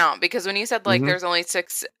a good amount, because when you said like Mhm. there's only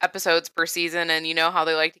 6 episodes per season, and you know how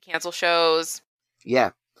they like to cancel shows,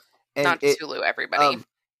 Yeah, and not just Hulu, everybody.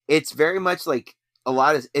 it's very much like a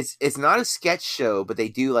lot of it's not a sketch show, but they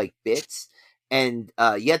do like bits, and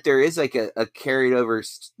yet there is like a carried over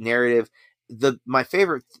narrative. My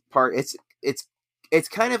favorite part, it's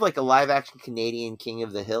kind of like a live action Canadian King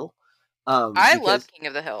of the Hill. I love King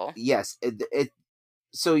of the Hill. Yes,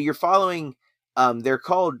 so you're following. They're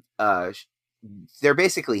called. They're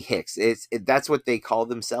basically Hicks. That's what they call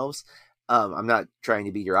themselves. I'm not trying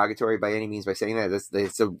to be derogatory by any means by saying that.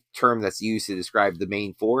 It's a term that's used to describe the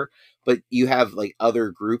main 4. But you have like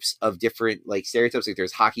other groups of different like stereotypes. Like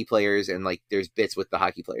there's hockey players, and like there's bits with the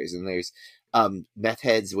hockey players, and there's meth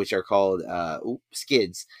heads, which are called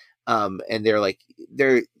skids. And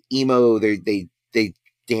they're emo. They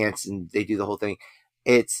dance and they do the whole thing.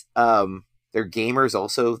 It's they're gamers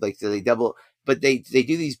also. Like they double. But they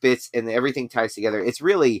do these bits, and everything ties together.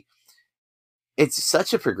 It's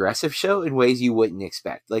such a progressive show in ways you wouldn't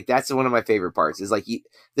expect. Like that's one of my favorite parts. Is like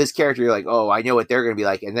this character, you're like, oh, I know what they're going to be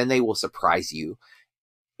like, and then they will surprise you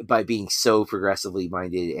by being so progressively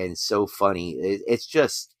minded and so funny. It's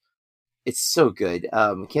so good.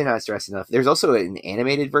 Cannot stress enough. There's also an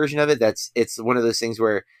animated version of it. It's one of those things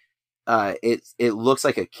where it looks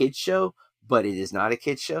like a kids show, but it is not a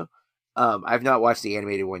kids show. I've not watched the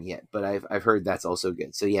animated one yet, but I've heard that's also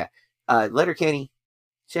good. So yeah, Letterkenny,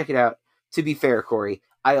 check it out. To be fair, Corey,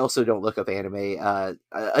 I also don't look up anime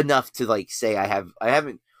enough to like say I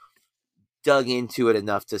haven't dug into it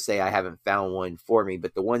enough to say I haven't found one for me.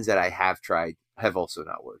 But the ones that I have tried have also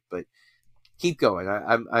not worked. But keep going.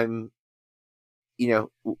 I'm you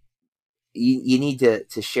need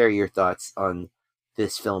to share your thoughts on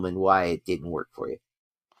this film and why it didn't work for you.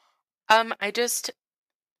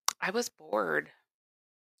 I was bored.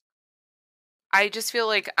 I just feel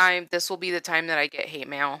like this will be the time that I get hate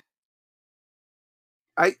mail.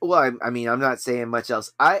 I mean, I'm not saying much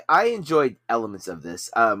else. I enjoyed elements of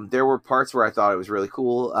this. There were parts where I thought it was really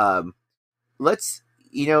cool.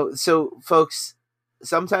 So folks,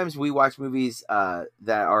 sometimes we watch movies that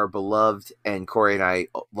are beloved, and Corey and I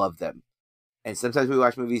love them. And sometimes we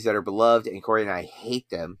watch movies that are beloved, and Corey and I hate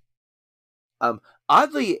them.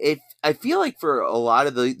 Oddly, I feel like for a lot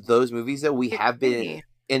of those movies, though, we I have been agree.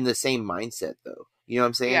 in the same mindset, though. You know what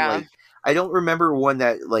I'm saying? Yeah. Like, I don't remember one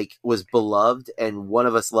that like was beloved and one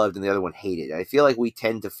of us loved and the other one hated. I feel like we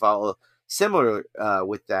tend to follow similar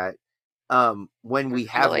with that when we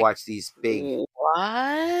have like, watched these big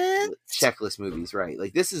What? checklist movies, right?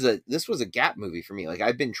 Like this was a gap movie for me. Like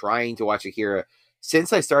I've been trying to watch Akira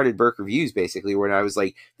since I started Burke Reviews, basically, when I was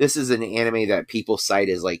like, this is an anime that people cite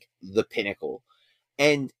as like the pinnacle.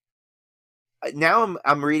 And now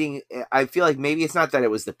I'm reading, I feel like maybe it's not that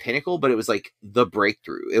it was the pinnacle, but it was like the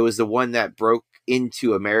breakthrough. It was the one that broke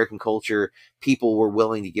into American culture. People were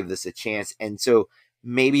willing to give this a chance. And so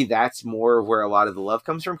maybe that's more of where a lot of the love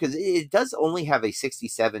comes from, because it does only have a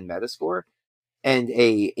 67 Metascore and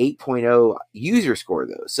a 8.0 user score,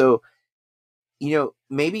 though. So, you know,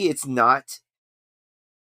 maybe it's not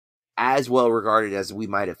as well regarded as we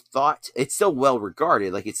might have thought. It's still well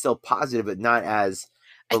regarded, like it's still positive, but not as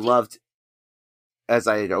beloved as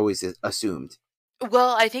I had always assumed.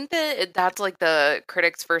 Well, I think that's like the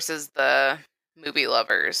critics versus the movie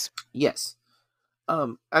lovers. Yes.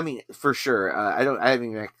 I mean, for sure. I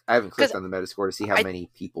haven't clicked on the Metascore to see how many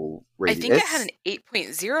people rated it. I think it had an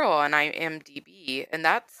 8.0 on IMDb, and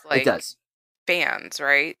that's like it does. Fans,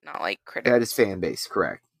 right? Not like critics. That is fan base,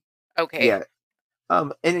 correct? Okay. Yeah.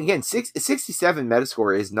 And again, 67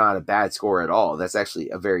 Metascore is not a bad score at all. That's actually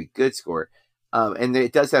a very good score. And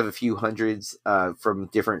it does have a few hundreds from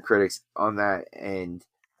different critics on that. And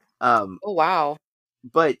oh wow!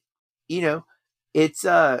 But you know, it's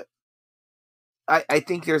I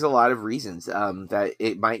think there's a lot of reasons that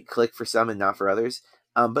it might click for some and not for others.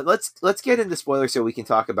 But let's get into spoilers so we can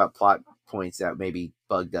talk about plot points that maybe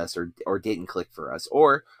bugged us or didn't click for us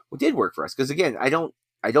or did work for us. Because again, I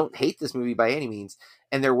don't hate this movie by any means,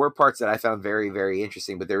 and there were parts that I found very, very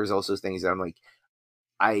interesting. But there was also things that I'm like,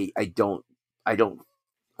 I don't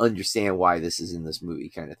understand why this is in this movie,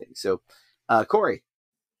 kind of thing. So, Corey.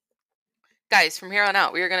 Guys, from here on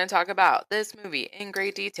out, we are going to talk about this movie in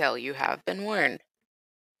great detail. You have been warned.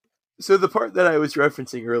 So the part that I was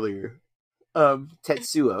referencing earlier,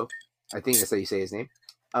 Tetsuo, I think that's how you say his name.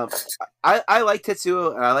 I like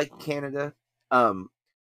Tetsuo and I like Canada.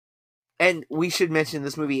 And we should mention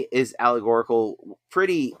this movie is allegorical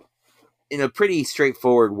in a pretty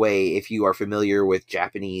straightforward way if you are familiar with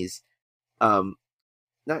Japanese, not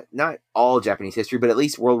all Japanese history, but at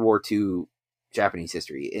least World War II Japanese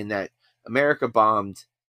history, in that America bombed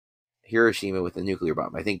Hiroshima with a nuclear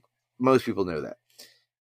bomb. I think most people know that.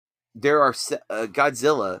 There are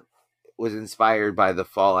Godzilla was inspired by the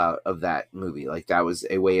fallout of that movie. Like that was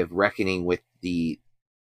a way of reckoning with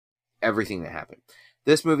everything that happened.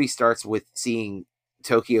 This movie starts with seeing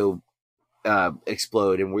Tokyo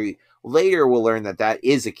explode, and we later will learn that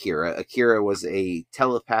is Akira. Akira was a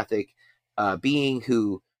telepathic being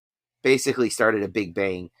who basically started a Big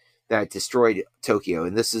Bang that destroyed Tokyo.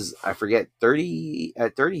 And this is, I forget, 30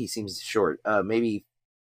 seems short. Maybe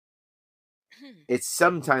it's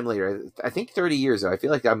sometime later. I think 30 years though. I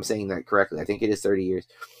feel like I'm saying that correctly. I think it is 30 years.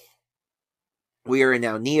 We are in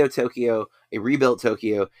now Neo Tokyo, a rebuilt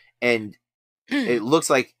Tokyo, and it looks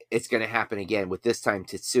like it's going to happen again, with this time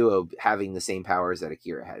Tetsuo having the same powers that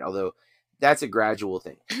Akira had. Although that's a gradual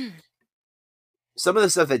thing. Some of the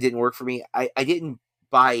stuff that didn't work for me, I didn't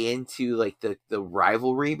buy into like the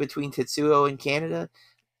rivalry between Tetsuo and Canada.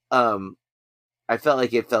 I felt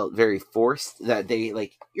like it felt very forced, that they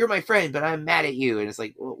like, you're my friend, but I'm mad at you. And it's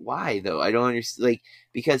like, well, why though? I don't understand. Like,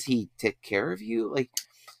 because he took care of you? Like,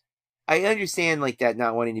 I understand like that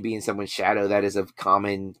not wanting to be in someone's shadow. That is a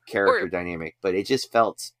common character dynamic, but it just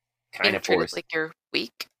felt kind of forced. Like you're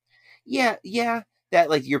weak. Yeah. That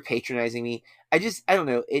like you're patronizing me. I don't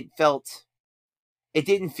know. It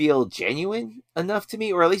didn't feel genuine enough to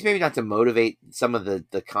me, or at least maybe not to motivate some of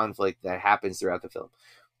the conflict that happens throughout the film.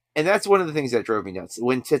 And that's one of the things that drove me nuts.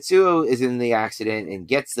 When Tetsuo is in the accident and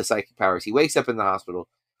gets the psychic powers, he wakes up in the hospital.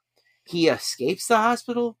 He escapes the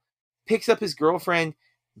hospital, picks up his girlfriend.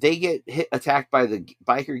 They get attacked by the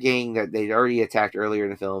biker gang that they'd already attacked earlier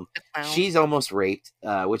in the film. Wow. She's almost raped,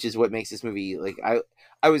 which is what makes this movie, like,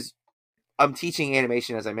 I'm teaching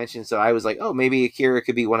animation, as I mentioned, so I was like, oh, maybe Akira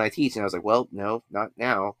could be one I teach. And I was like, well, no, not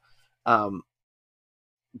now.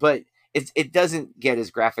 But it doesn't get as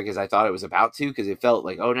graphic as I thought it was about to, because it felt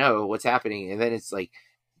like, oh no, what's happening? And then it's like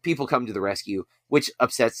people come to the rescue, which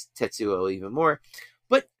upsets Tetsuo even more.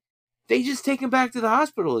 But they just take him back to the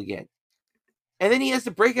hospital again. And then he has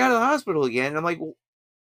to break out of the hospital again. And I'm like, well,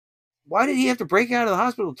 why did he have to break out of the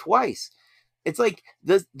hospital twice? It's like,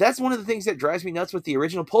 that's one of the things that drives me nuts with the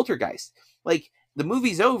original Poltergeist. Like, the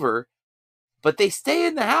movie's over, but they stay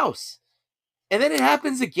in the house. And then it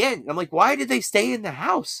happens again. I'm like, why did they stay in the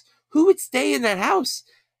house? Who would stay in that house?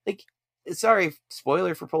 Like, sorry,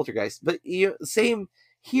 spoiler for Poltergeist, but same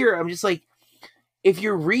here. I'm just like, if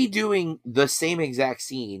you're redoing the same exact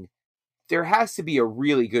scene, there has to be a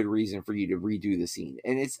really good reason for you to redo the scene.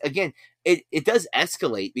 And it's, again, it does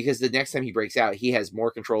escalate because the next time he breaks out, he has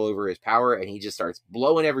more control over his power and he just starts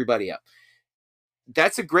blowing everybody up.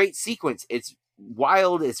 That's a great sequence. It's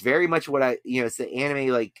wild. It's very much what it's the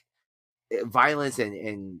anime, like, violence,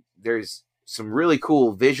 and there's some really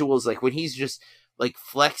cool visuals, like when he's just like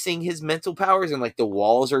flexing his mental powers and like the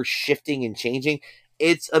walls are shifting and changing.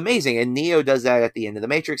 It's amazing. And Neo does that at the end of the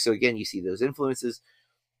Matrix. So again, you see those influences.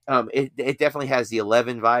 It definitely has the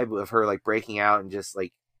 11 vibe of her like breaking out and just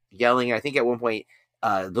like yelling. I think at one point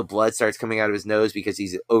the blood starts coming out of his nose because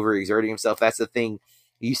he's overexerting himself. That's the thing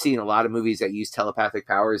you see in a lot of movies that use telepathic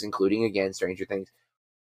powers, including, again, Stranger Things.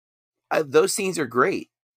 Those scenes are great,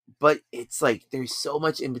 but it's like there's so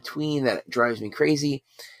much in between that drives me crazy.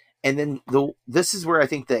 And then this is where I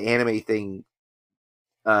think the anime thing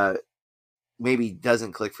maybe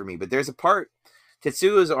doesn't click for me. But there's a part,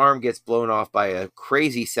 Tetsuo's arm gets blown off by a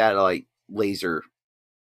crazy satellite laser,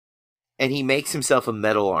 and he makes himself a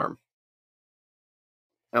metal arm.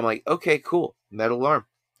 I'm like, okay, cool, metal arm.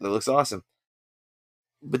 That looks awesome.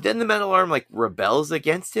 But then the metal arm like rebels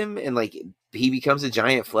against him, and like he becomes a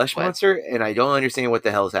giant flesh monster, and I don't understand what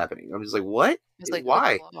the hell is happening. I'm just like, what? It's like,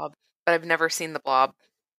 why? Blob. But I've never seen the Blob.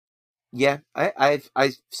 Yeah, I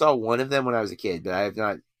saw one of them when I was a kid, but I have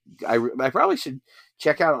not. I probably should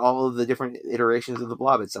check out all of the different iterations of the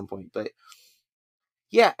Blob at some point. But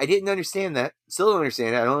yeah, I didn't understand that. Still don't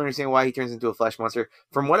understand it. I don't understand why he turns into a flesh monster.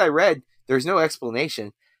 From what I read, there's no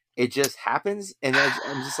explanation. It just happens, and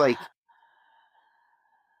I'm just like,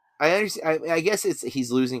 I understand. I guess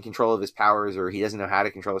he's losing control of his powers, or he doesn't know how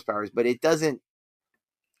to control his powers. But it doesn't.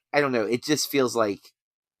 I don't know. It just feels like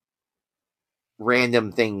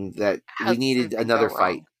random thing that we needed another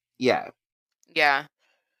fight. Yeah. Yeah.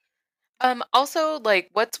 Also, like,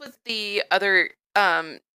 what's with the other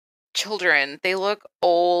children? They look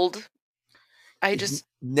old. I just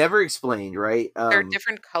never explained, right? They're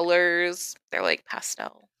different colors. They're like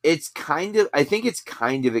pastel. It's kind of, I think it's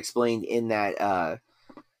kind of explained in that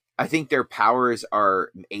I think their powers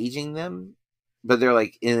are aging them, but they're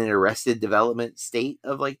like in an arrested development state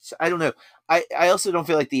of like, I don't know. I also don't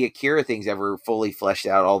feel like the Akira thing's ever fully fleshed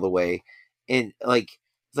out all the way. And like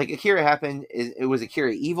Akira happened, it was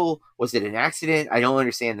Akira evil? Was it an accident? I don't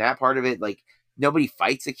understand that part of it. Like, nobody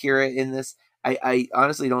fights Akira in this. I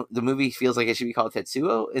honestly don't. The movie feels like it should be called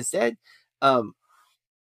Tetsuo instead.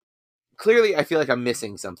 Clearly, I feel like I'm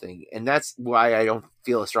missing something, and that's why I don't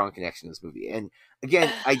feel a strong connection to this movie. And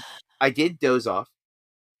again, I did doze off.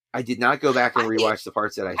 I did not go back and rewatch the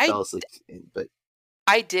parts that I fell asleep in, but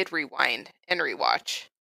I did rewind and rewatch,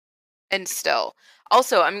 and still.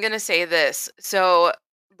 Also, I'm gonna say this. So,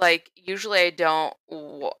 like, usually I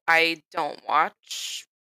don't watch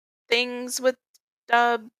things with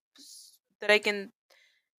dubs that I can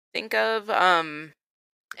think of. And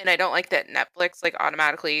I don't like that Netflix like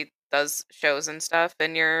automatically does shows and stuff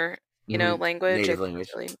in your language. Native language.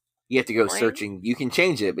 Really, you have to go searching. You can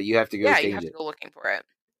change it, but you have to go change it. Yeah, you have to go looking for it.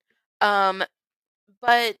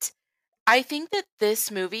 But I think that this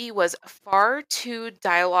movie was far too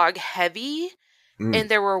dialogue heavy, and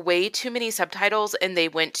there were way too many subtitles, and they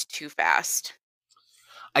went too fast.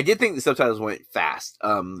 I did think the subtitles went fast.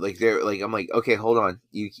 I'm like, okay, hold on.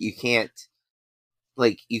 You can't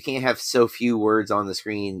have so few words on the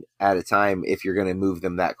screen at a time if you're going to move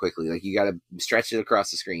them that quickly. Like, you got to stretch it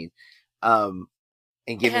across the screen, and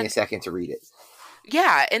give me a second to read it.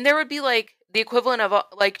 Yeah, and there would be like the equivalent of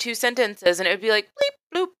like 2 sentences, and it would be like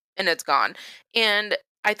bleep bloop, and it's gone. And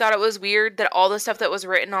I thought it was weird that all the stuff that was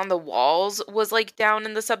written on the walls was like down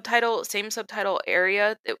in the same subtitle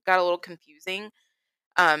area. It got a little confusing.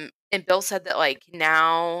 And Bill said that like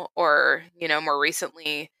now, or more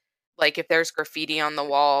recently, like if there's graffiti on the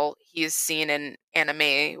wall, he's seen in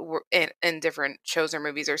anime in different shows or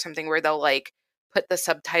movies or something where they'll like put the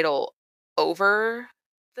subtitle over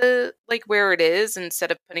the like where it is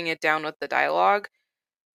instead of putting it down with the dialogue,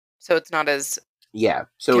 so it's not as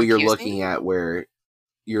so confusing. You're looking at where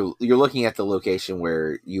you're looking at the location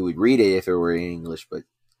where you would read it if it were in English, but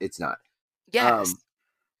it's not. Yes.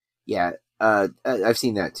 I've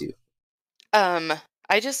seen that too.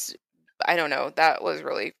 I don't know. That was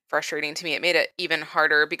really frustrating to me. It made it even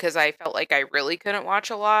harder because I felt like I really couldn't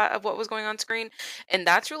watch a lot of what was going on screen. And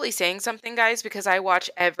that's really saying something, guys, because I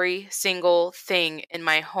watch every single thing in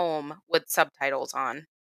my home with subtitles on.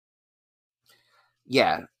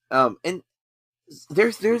 Yeah. And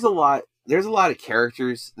there's a lot there's a lot of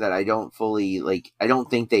characters that I don't fully like. I don't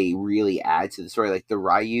think they really add to the story. Like the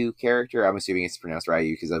Ryu character, I'm assuming it's pronounced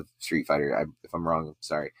Ryu because of Street Fighter. If I'm wrong, I'm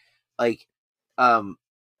sorry. Like,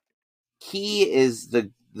 Key is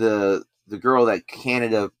the girl that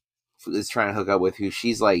Canada is trying to hook up with, who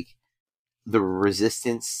she's like the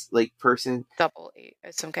resistance like person. Double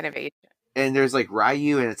some kind of agent. And there's like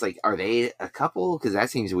Ryu, and it's like, are they a couple? Because that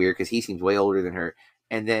seems weird because he seems way older than her.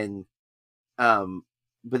 And then,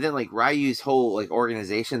 but then like Ryu's whole like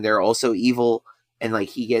organization, they're also evil, and like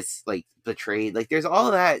he gets like betrayed. Like there's all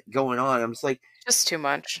of that going on. I'm just like, just too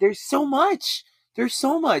much. There's so much.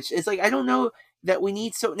 It's like I don't know that we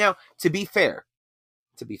need so now. To be fair,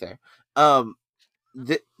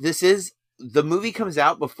 this is the movie comes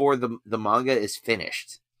out before the manga is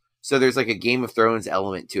finished. So there's like a Game of Thrones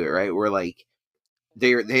element to it, right? Where like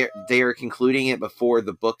they are concluding it before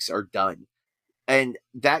the books are done, and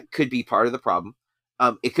that could be part of the problem.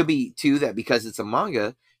 It could be too that because it's a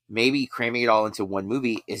manga, maybe cramming it all into one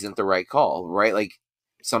movie isn't the right call, right? Like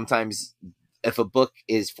sometimes if a book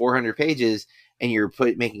is 400 pages and you're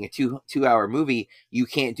making a two-hour movie, you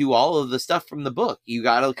can't do all of the stuff from the book. You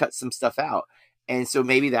got to cut some stuff out, and so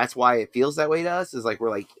maybe that's why it feels that way to us. Is like we're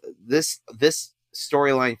like this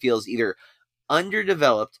storyline feels either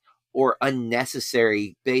underdeveloped or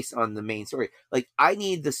unnecessary based on the main story. Like I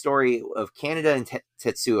need the story of Canada and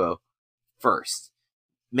Tetsuo first.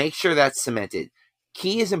 Make sure that's cemented.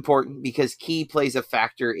 Key is important because Key plays a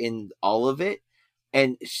factor in all of it,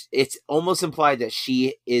 and it's almost implied that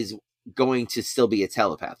she is going to still be a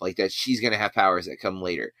telepath, like that she's going to have powers that come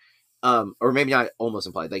later. Or maybe not almost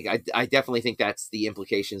implied. Like I definitely think that's the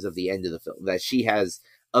implications of the end of the film, that she has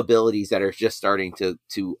abilities that are just starting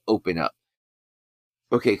to open up.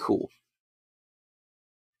 Okay, cool.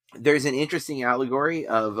 There's an interesting allegory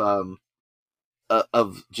of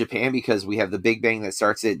Japan, because we have the Big Bang that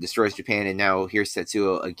starts it, destroys Japan, and now here's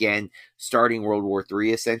Tetsuo again, starting World War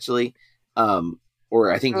III essentially. Or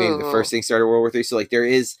I think maybe the first thing started World War III. So like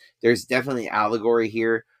there's definitely allegory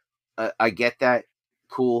here. I get that.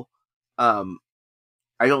 Cool. I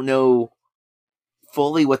don't know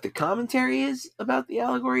fully what the commentary is about the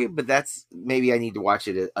allegory, but that's maybe I need to watch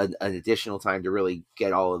it an additional time to really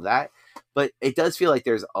get all of that. But it does feel like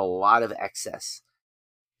there's a lot of excess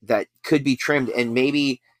that could be trimmed and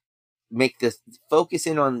maybe make the focus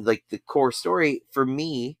in on like the core story. For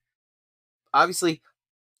me, obviously,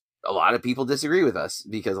 a lot of people disagree with us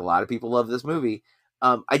because a lot of people love this movie.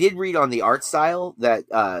 I did read on the art style that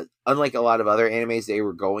unlike a lot of other animes, they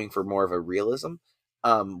were going for more of a realism.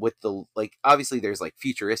 With the like, obviously there's like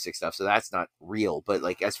futuristic stuff, so that's not real. But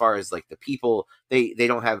like as far as like the people, they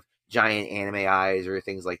don't have giant anime eyes or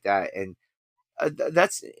things like that, and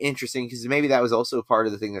that's interesting because maybe that was also part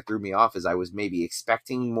of the thing that threw me off, is I was maybe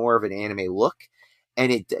expecting more of an anime look,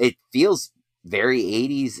 and it feels very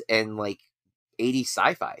 80s and like 80s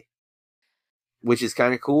sci-fi, which is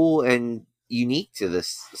kind of cool and unique to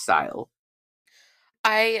this style.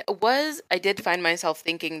 I did find myself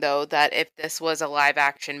thinking though that if this was a live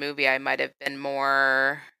action movie, I might have been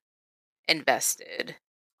more invested.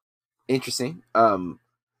 Interesting.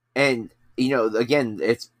 And you know, again,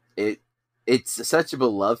 it's such a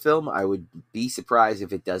beloved film. I would be surprised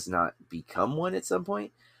if it does not become one at some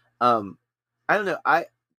point. I don't know.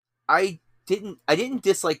 I didn't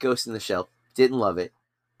dislike Ghost in the Shell. Didn't love it.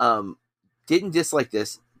 Didn't dislike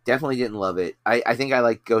this. Definitely didn't love it. I think I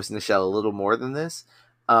like Ghost in the Shell a little more than this.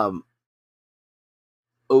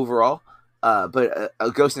 Overall. But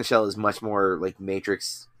Ghost in the Shell is much more like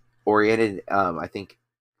Matrix oriented. I think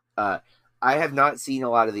I have not seen a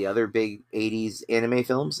lot of the other big 80s anime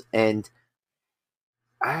films, and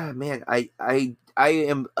man, I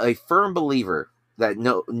am a firm believer that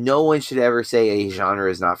no one should ever say a genre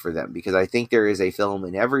is not for them, because I think there is a film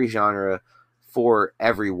in every genre for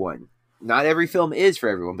everyone. Not every film is for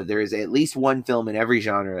everyone, but there is at least one film in every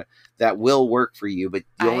genre that will work for you, but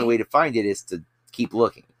the only way to find it is to keep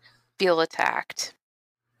looking. Feel attacked.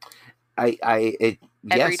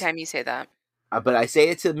 Every time you say that. But I say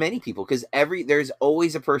it to many people because there's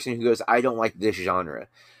always a person who goes, I don't like this genre.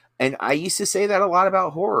 And I used to say that a lot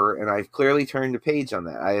about horror, and I've clearly turned a page on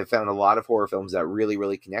that. I have found a lot of horror films that really,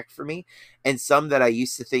 really connect for me, and some that I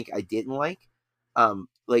used to think I didn't like.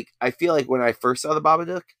 Like I feel like when I first saw The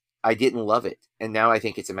Babadook, I didn't love it, and now I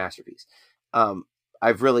think it's a masterpiece.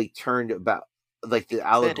 I've really turned about, like, the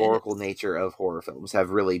allegorical nature of horror films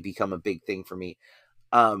have really become a big thing for me.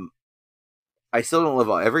 I still don't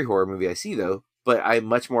love every horror movie I see, though, but I'm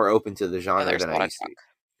much more open to the genre than I used to be.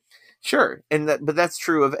 Sure, but that's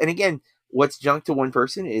true of, and again, what's junk to one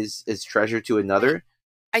person is treasure to another.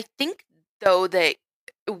 I think, though, that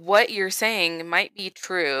what you're saying might be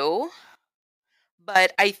true.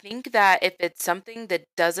 But I think that if it's something that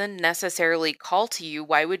doesn't necessarily call to you,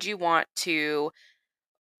 why would you want to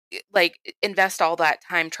invest all that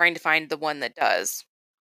time trying to find the one that does?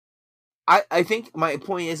 I think my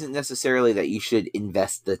point isn't necessarily that you should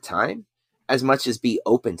invest the time as much as be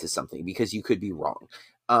open to something, because you could be wrong.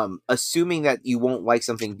 Assuming that you won't like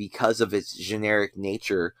something because of its generic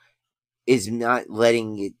nature is not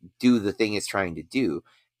letting it do the thing it's trying to do.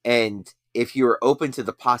 And if you're open to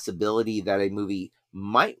the possibility that a movie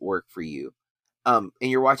might work for you, and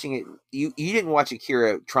you're watching it, you didn't watch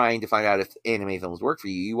Akira trying to find out if anime films work for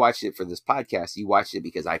you. You watched it for this podcast. You watched it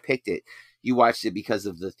because I picked it. You watched it because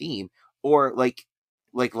of the theme. Or like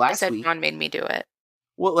I last said week. John made me do it.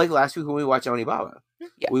 Well, like last week when we watched Onibaba,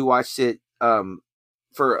 Yeah. we watched it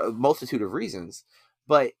for a multitude of reasons.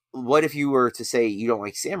 But what if you were to say you don't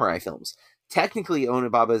like samurai films? Technically,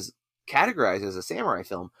 Onibaba is categorized as a samurai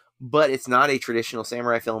film, but it's not a traditional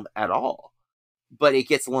samurai film at all. But it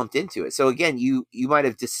gets lumped into it. So again, you might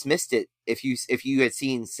have dismissed it if you had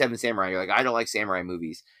seen Seven Samurai. You're like, I don't like samurai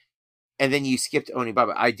movies, and then you skipped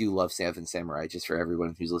Onibaba. I do love Seven Samurai, just for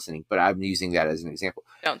everyone who's listening, but I'm using that as an example.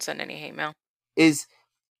 Don't send any hate mail. Is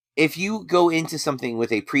if you go into something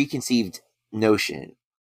with a preconceived notion,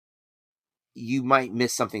 you might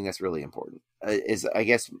miss something that's really important. Is I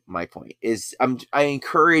guess my point is I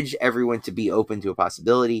encourage everyone to be open to a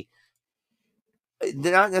possibility.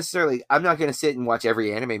 Not necessarily. I'm not going to sit and watch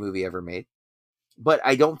every anime movie ever made, but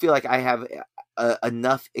I don't feel like I have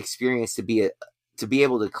enough experience to be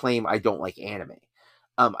able to claim I don't like anime.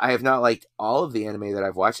 I have not liked all of the anime that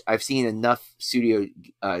I've watched. I've seen enough Studio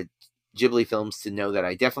Ghibli films to know that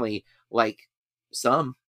I definitely like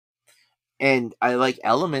some, and I like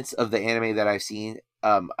elements of the anime that I've seen.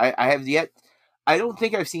 I have yet. I don't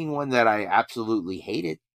think I've seen one that I absolutely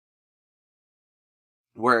hated.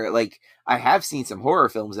 Where like I have seen some horror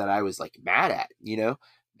films that I was like mad at, Yeah.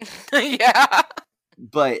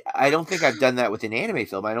 But I don't think I've done that with an anime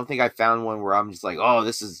film. I don't think I've found one where I'm just like, oh,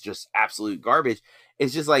 this is just absolute garbage.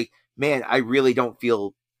 It's just like, man, I really don't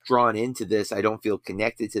feel drawn into this. I don't feel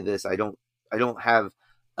connected to this. I don't have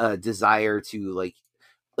a desire to like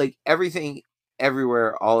everything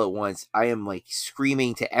everywhere all at once. I am like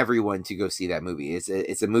screaming to everyone to go see that movie.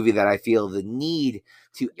 It's a movie that I feel the need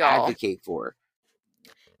to advocate for.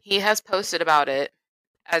 He has posted about it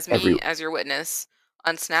as your witness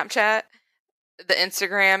on Snapchat, the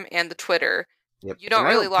Instagram, and the Twitter. Yep. You don't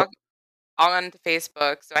really log on to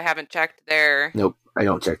Facebook, so I haven't checked there. Nope, I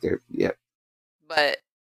don't check there yet. But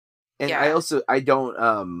yeah.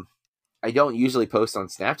 I don't usually post on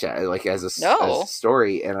Snapchat like as a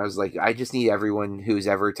story, and I was like, I just need everyone who's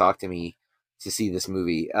ever talked to me to see this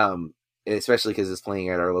movie, especially because it's playing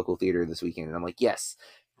at our local theater this weekend, and I'm like, yes,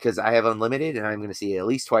 because I have unlimited and I'm going to see it at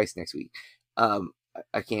least twice next week.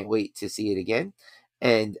 I can't wait to see it again.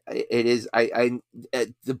 And it is,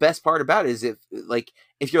 the best part about it is if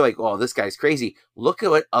you're like, oh, this guy's crazy, look at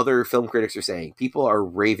what other film critics are saying. People are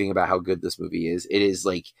raving about how good this movie is. It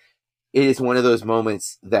is one of those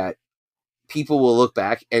moments that people will look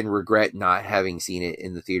back and regret not having seen it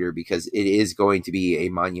in the theater, because it is going to be a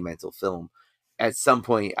monumental film. At some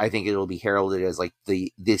point, I think it'll be heralded as like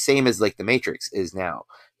the same as like The Matrix is now.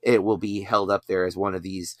 It will be held up there as one of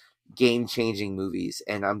these game-changing movies,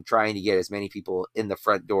 and I'm trying to get as many people in the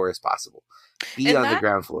front door as possible. Be on the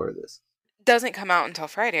ground floor of this. Doesn't come out until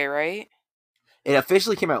Friday, right? It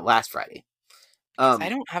officially came out last Friday. I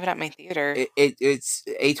don't have it at my theater. It's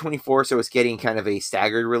A24, so it's getting kind of a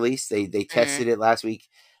staggered release. They tested it last week.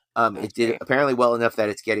 It did apparently well enough that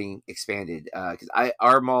it's getting expanded. Because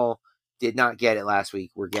our mall did not get it last week.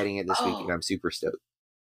 We're getting it this week, and I'm super stoked.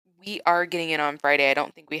 We are getting it on Friday. I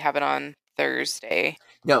don't think we have it on Thursday.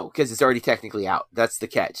 No, because it's already technically out. That's the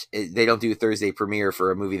catch. They don't do a Thursday premiere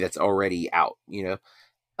for a movie that's already out,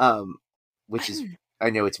 which is,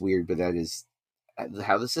 I know it's weird, but that is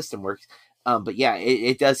how the system works. But yeah,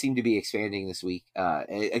 it does seem to be expanding this week.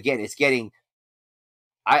 Again, it's getting,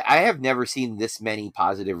 I have never seen this many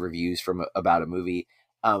positive reviews about a movie.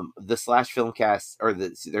 The Slash Filmcast,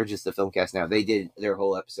 they're just the Filmcast now. They did their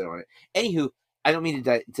whole episode on it. Anywho, I don't mean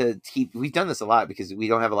to keep. We've done this a lot because we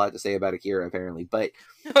don't have a lot to say about Akira apparently. But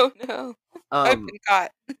oh no, I've been caught.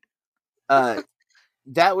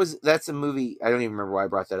 That's a movie. I don't even remember why I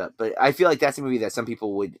brought that up, but I feel like that's a movie that some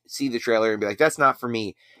people would see the trailer and be like, "That's not for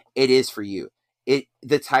me." It is for you.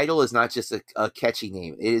 The title is not just a catchy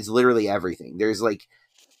name. It is literally everything. There's like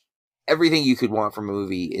everything you could want from a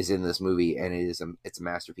movie is in this movie, and it's a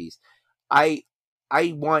masterpiece. I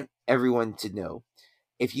want everyone to know,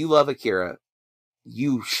 if you love Akira,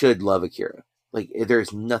 you should love Akira. Like,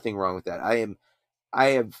 there's nothing wrong with that. I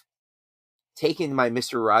have taken my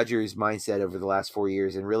Mr. Rogers mindset over the last 4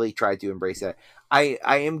 years and really tried to embrace that. I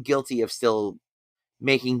am guilty of still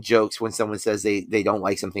making jokes when someone says they don't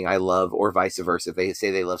like something I love, or vice versa. If they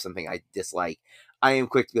say they love something I dislike, I am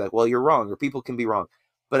quick to be like, well, you're wrong, or people can be wrong.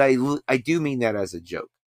 But I do mean that as a joke.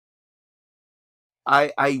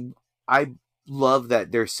 I love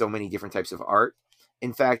that there's so many different types of art.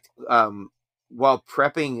 In fact, while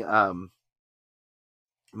prepping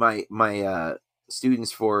my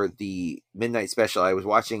students for the midnight special, I was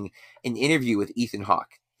watching an interview with Ethan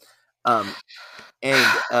Hawke. And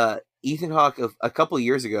Ethan Hawke a couple of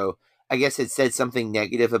years ago, I guess, had said something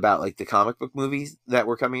negative about like the comic book movies that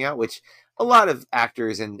were coming out, which a lot of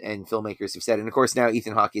actors and filmmakers have said. And of course, now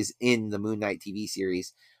Ethan Hawke is in the Moon Knight TV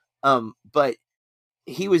series. But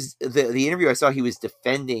he was the interview I saw, he was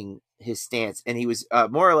defending his stance, and he was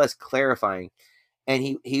more or less clarifying.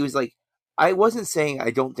 And he was like, I wasn't saying I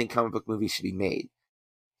don't think comic book movies should be made.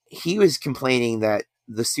 He was complaining that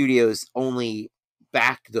the studios only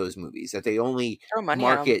back those movies, that they only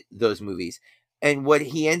market those movies. And what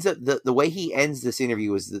he ends up, the way he ends this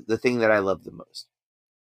interview was the thing that I love the most.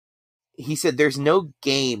 He said, there's no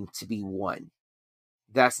game to be won.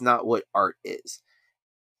 That's not what art is.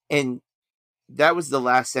 And that was the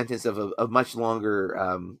last sentence of a much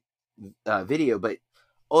longer video. But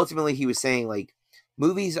ultimately he was saying, like,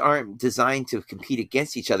 movies aren't designed to compete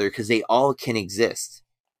against each other because they all can exist.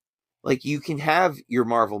 Like, you can have your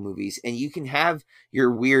Marvel movies, and you can have your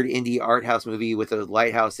weird indie art house movie with a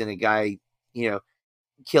lighthouse and a guy,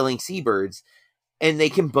 killing seabirds, and they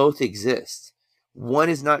can both exist. One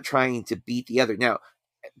is not trying to beat the other. Now,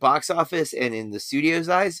 box office and in the studio's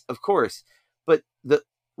eyes, of course, but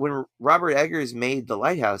when Robert Eggers made The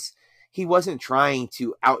Lighthouse, he wasn't trying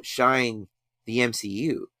to outshine the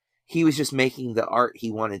MCU. He was just making the art he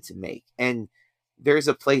wanted to make. And there's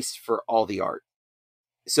a place for all the art.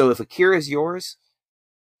 So if Akira is yours,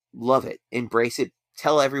 love it, embrace it,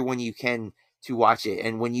 tell everyone you can to watch it.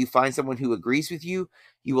 And when you find someone who agrees with you,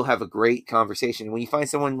 you will have a great conversation. When you find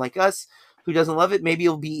someone like us who doesn't love it, maybe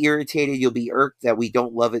you'll be irritated, you'll be irked that we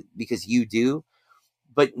don't love it because you do.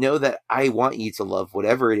 But know that I want you to love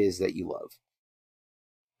whatever it is that you love.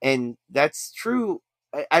 And that's true.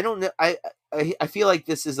 I don't know. I feel like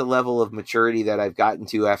this is a level of maturity that I've gotten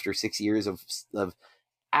to after 6 years of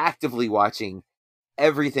actively watching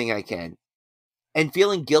everything I can and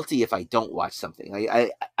feeling guilty if I don't watch something.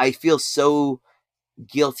 I feel so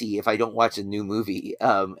guilty if I don't watch a new movie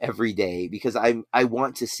every day, because I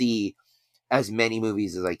want to see as many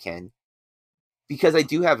movies as I can, because I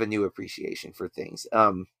do have a new appreciation for things.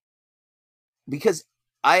 Because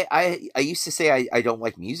I used to say I don't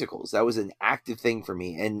like musicals. That was an active thing for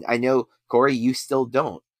me. And I know, Corey, you still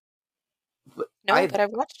don't. But but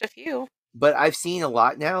I've watched a few. But I've seen a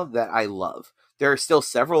lot now that I love. There are still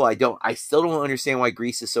several I don't. I still don't understand why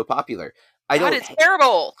Grease is so popular. It's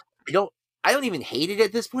terrible. I don't even hate it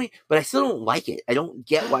at this point, but I still don't like it. I don't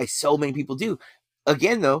get why so many people do.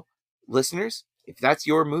 Again, though, listeners, if that's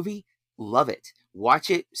your movie, love it. Watch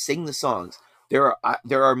it, sing the songs. There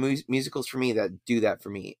are musicals for me that do that for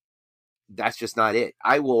me. That's just not it.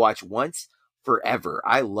 I will watch once forever.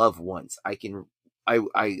 I love Once. I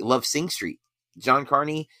love Sing Street. John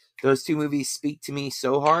Carney, those two movies speak to me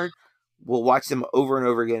so hard. We'll watch them over and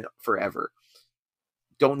over again forever.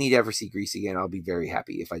 Don't need to ever see Grease again. I'll be very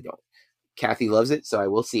happy if I don't. Kathy loves it, so I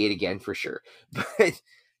will see it again for sure. But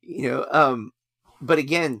but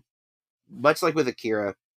again, much like with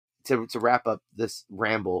Akira, to wrap up this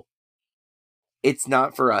ramble, it's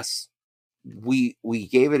not for us. We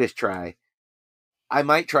gave it a try. I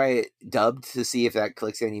might try it dubbed to see if that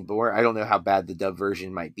clicks any more. I don't know how bad the dub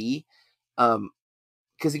version might be.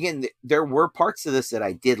 Because again, there were parts of this that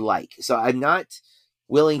I did like. So I'm not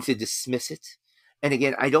willing to dismiss it. And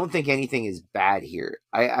again, I don't think anything is bad here.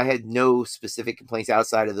 I had no specific complaints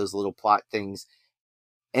outside of those little plot things.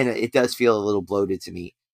 And it does feel a little bloated to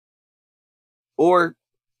me. Or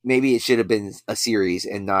maybe it should have been a series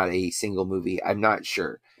and not a single movie. I'm not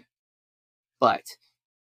sure. But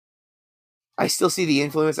I still see the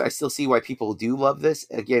influence. I still see why people do love this.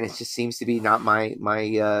 Again, it just seems to be not my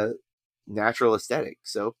natural aesthetic.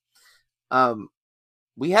 So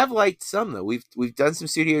we have liked some, though. We've done some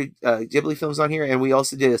Studio Ghibli films on here, and we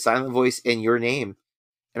also did A Silent Voice and Your Name.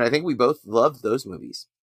 And I think we both loved those movies,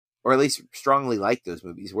 or at least strongly liked those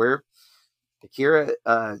movies, where Akira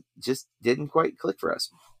just didn't quite click for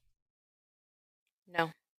us.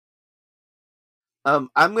 No.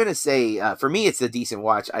 I'm going to say, for me, it's a decent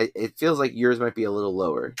watch. It feels like yours might be a little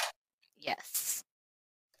lower. Yes.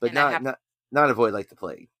 But not Avoid Like the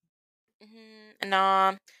Plague.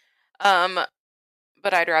 Nah.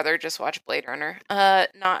 but I'd rather just watch Blade Runner.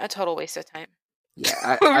 Not a total waste of time.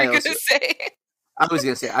 Yeah, What were I you also gonna say? I was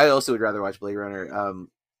gonna say I also would rather watch Blade Runner.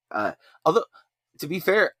 Although to be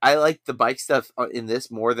fair, I like the bike stuff in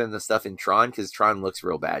this more than the stuff in Tron because Tron looks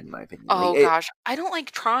real bad in my opinion. Oh Like, gosh, I don't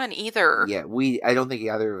like Tron either. yeah, I don't think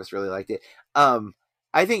either of us really liked it.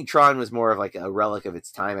 I think Tron was more of like a relic of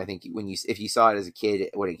its time. I think if you saw it as a kid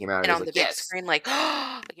when it came out, And it was on the like, big yes. screen, like,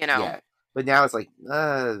 you know. Yeah. But now it's like,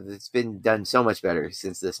 it's been done so much better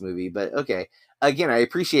since this movie. But okay, again, I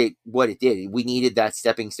appreciate what it did. We needed that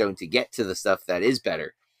stepping stone to get to the stuff that is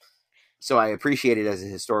better. So I appreciate it as a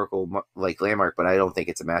historical like landmark, but I don't think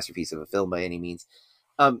it's a masterpiece of a film by any means.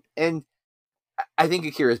 And I think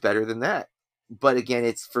Akira is better than that. But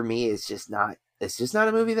again, for me, it's just not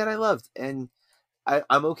a movie that I loved, and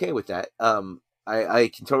I'm okay with that.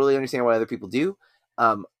 I can totally understand why other people do.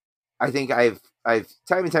 I think I've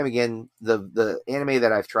time and time again, the anime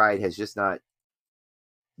that I've tried has just not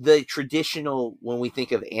the traditional, when we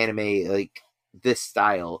think of anime, like this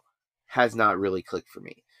style has not really clicked for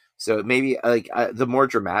me. So maybe like the more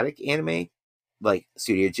dramatic anime, like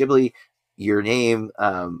Studio Ghibli, Your Name,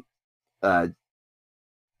 like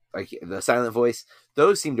the Silent Voice,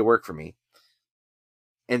 those seem to work for me.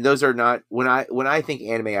 And those are not, when I think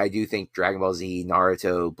anime, I do think Dragon Ball Z,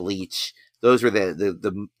 Naruto, Bleach. Those were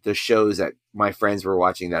the shows that my friends were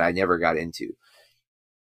watching that I never got into.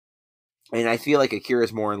 And I feel like Akira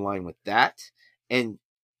is more in line with that. And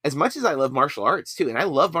as much as I love martial arts too, and I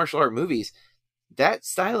love martial art movies, that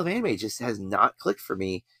style of anime just has not clicked for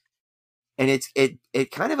me. And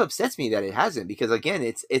it kind of upsets me that it hasn't, because again,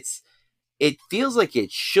 it feels like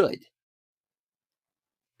it should.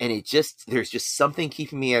 And there's just something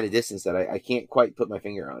keeping me at a distance that I can't quite put my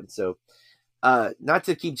finger on. So, not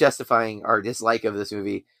to keep justifying our dislike of this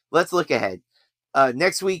movie, let's look ahead.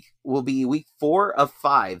 Next week will be week 4 of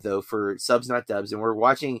 5, though, for Subs Not Dubs. And we're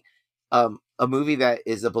watching a movie that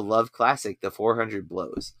is a beloved classic, The 400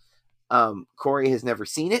 Blows. Corey has never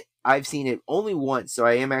seen it. I've seen it only once, so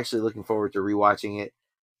I am actually looking forward to rewatching it.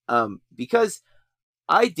 Because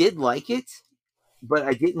I did like it, but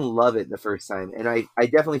I didn't love it the first time. And I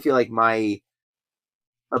definitely feel like my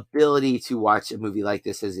ability to watch a movie like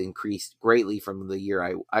this has increased greatly from the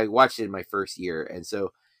year I watched it in my first year. And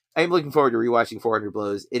so I am looking forward to rewatching 400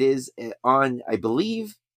 Blows. It is on, I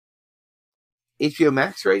believe, HBO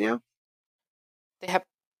Max right now.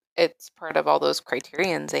 It's part of all those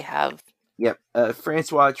criterions they have. Yep.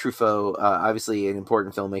 Francois Truffaut, obviously an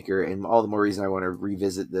important filmmaker, and all the more reason I want to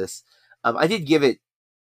revisit this. I did give it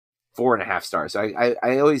 4.5 stars. So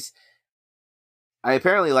I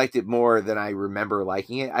apparently liked it more than I remember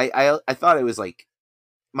liking it. I thought it was like,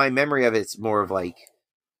 my memory of it's more of like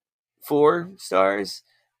 4 stars.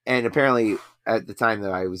 And apparently at the time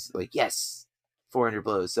though, I was like, yes, 400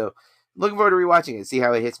 Blows. So looking forward to rewatching it, see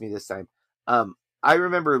how it hits me this time. I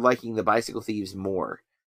remember liking The Bicycle Thieves more.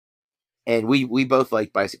 And we both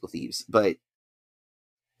like Bicycle Thieves, but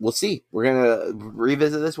we'll see. We're going to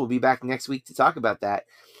revisit this. We'll be back next week to talk about that.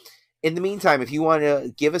 In the meantime, if you want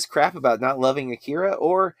to give us crap about not loving Akira,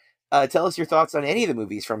 or tell us your thoughts on any of the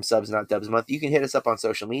movies from Subs Not Dubs Month, you can hit us up on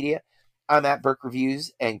social media. I'm at Burke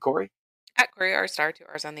Reviews, and Corey? At Corey R Star, 2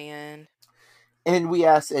 R's on the end. And we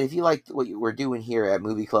ask that if you like what we're doing here at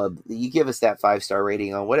Movie Club, you give us that 5-star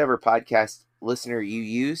rating on whatever podcast listener you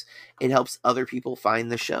use. It helps other people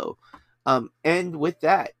find the show. And with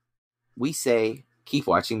that, we say, keep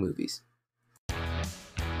watching movies.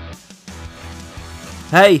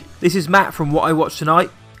 Hey, this is Matt from What I Watched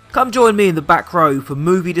Tonight. Come join me in the back row for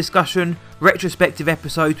movie discussion, retrospective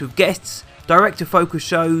episodes with guests, director-focused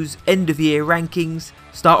shows, end-of-year rankings,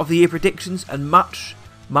 start-of-the-year predictions, and much,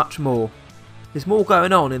 much more. There's more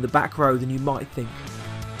going on in the back row than you might think.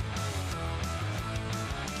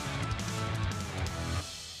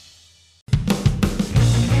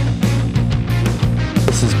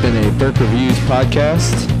 This has been a Burke Reviews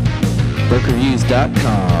podcast.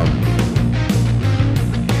 BurkeReviews.com.